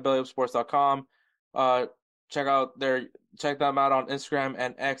website, bellyupsports.com. Check them out on Instagram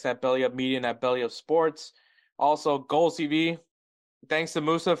and X at Belly Up Media and at Belly Up Sports. Also, Goals TV. Thanks to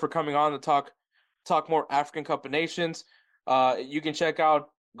Musa for coming on to talk more African Cup of Nations. You can check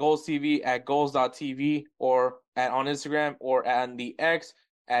out Goals TV at goals.tv or on Instagram or on the X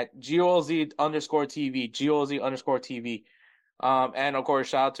at GOLZ_TV, GOLZ_TV. And of course,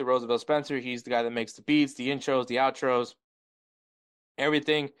 shout out to Roosevelt Spencer. He's the guy that makes the beats, the intros, the outros,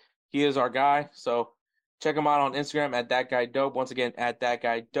 everything. He is our guy. So check him out on Instagram at That Guy Dope. Once again, at That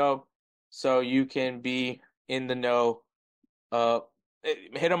Guy Dope. So you can be in the know.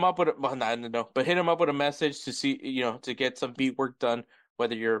 Hit him up with not in the know, but hit him up with a message to see, to get some beat work done,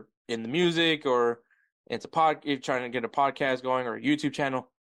 whether you're in the music or you're trying to get a podcast going or a YouTube channel.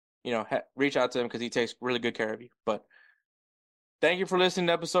 Reach out to him because he takes really good care of you. But thank you for listening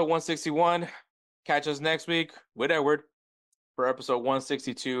to episode 161. Catch us next week with Edward for episode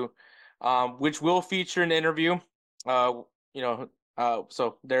 162, which will feature an interview. So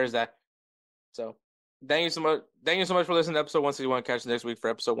there's that. So thank you so much. Thank you so much for listening to episode 161. Catch us next week for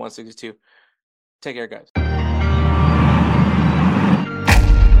episode 162. Take care, guys.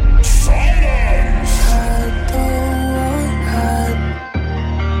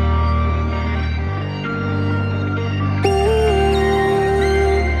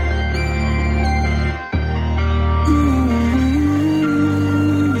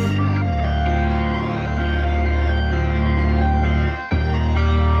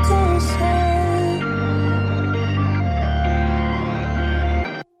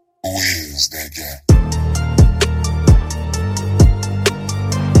 Who is that guy?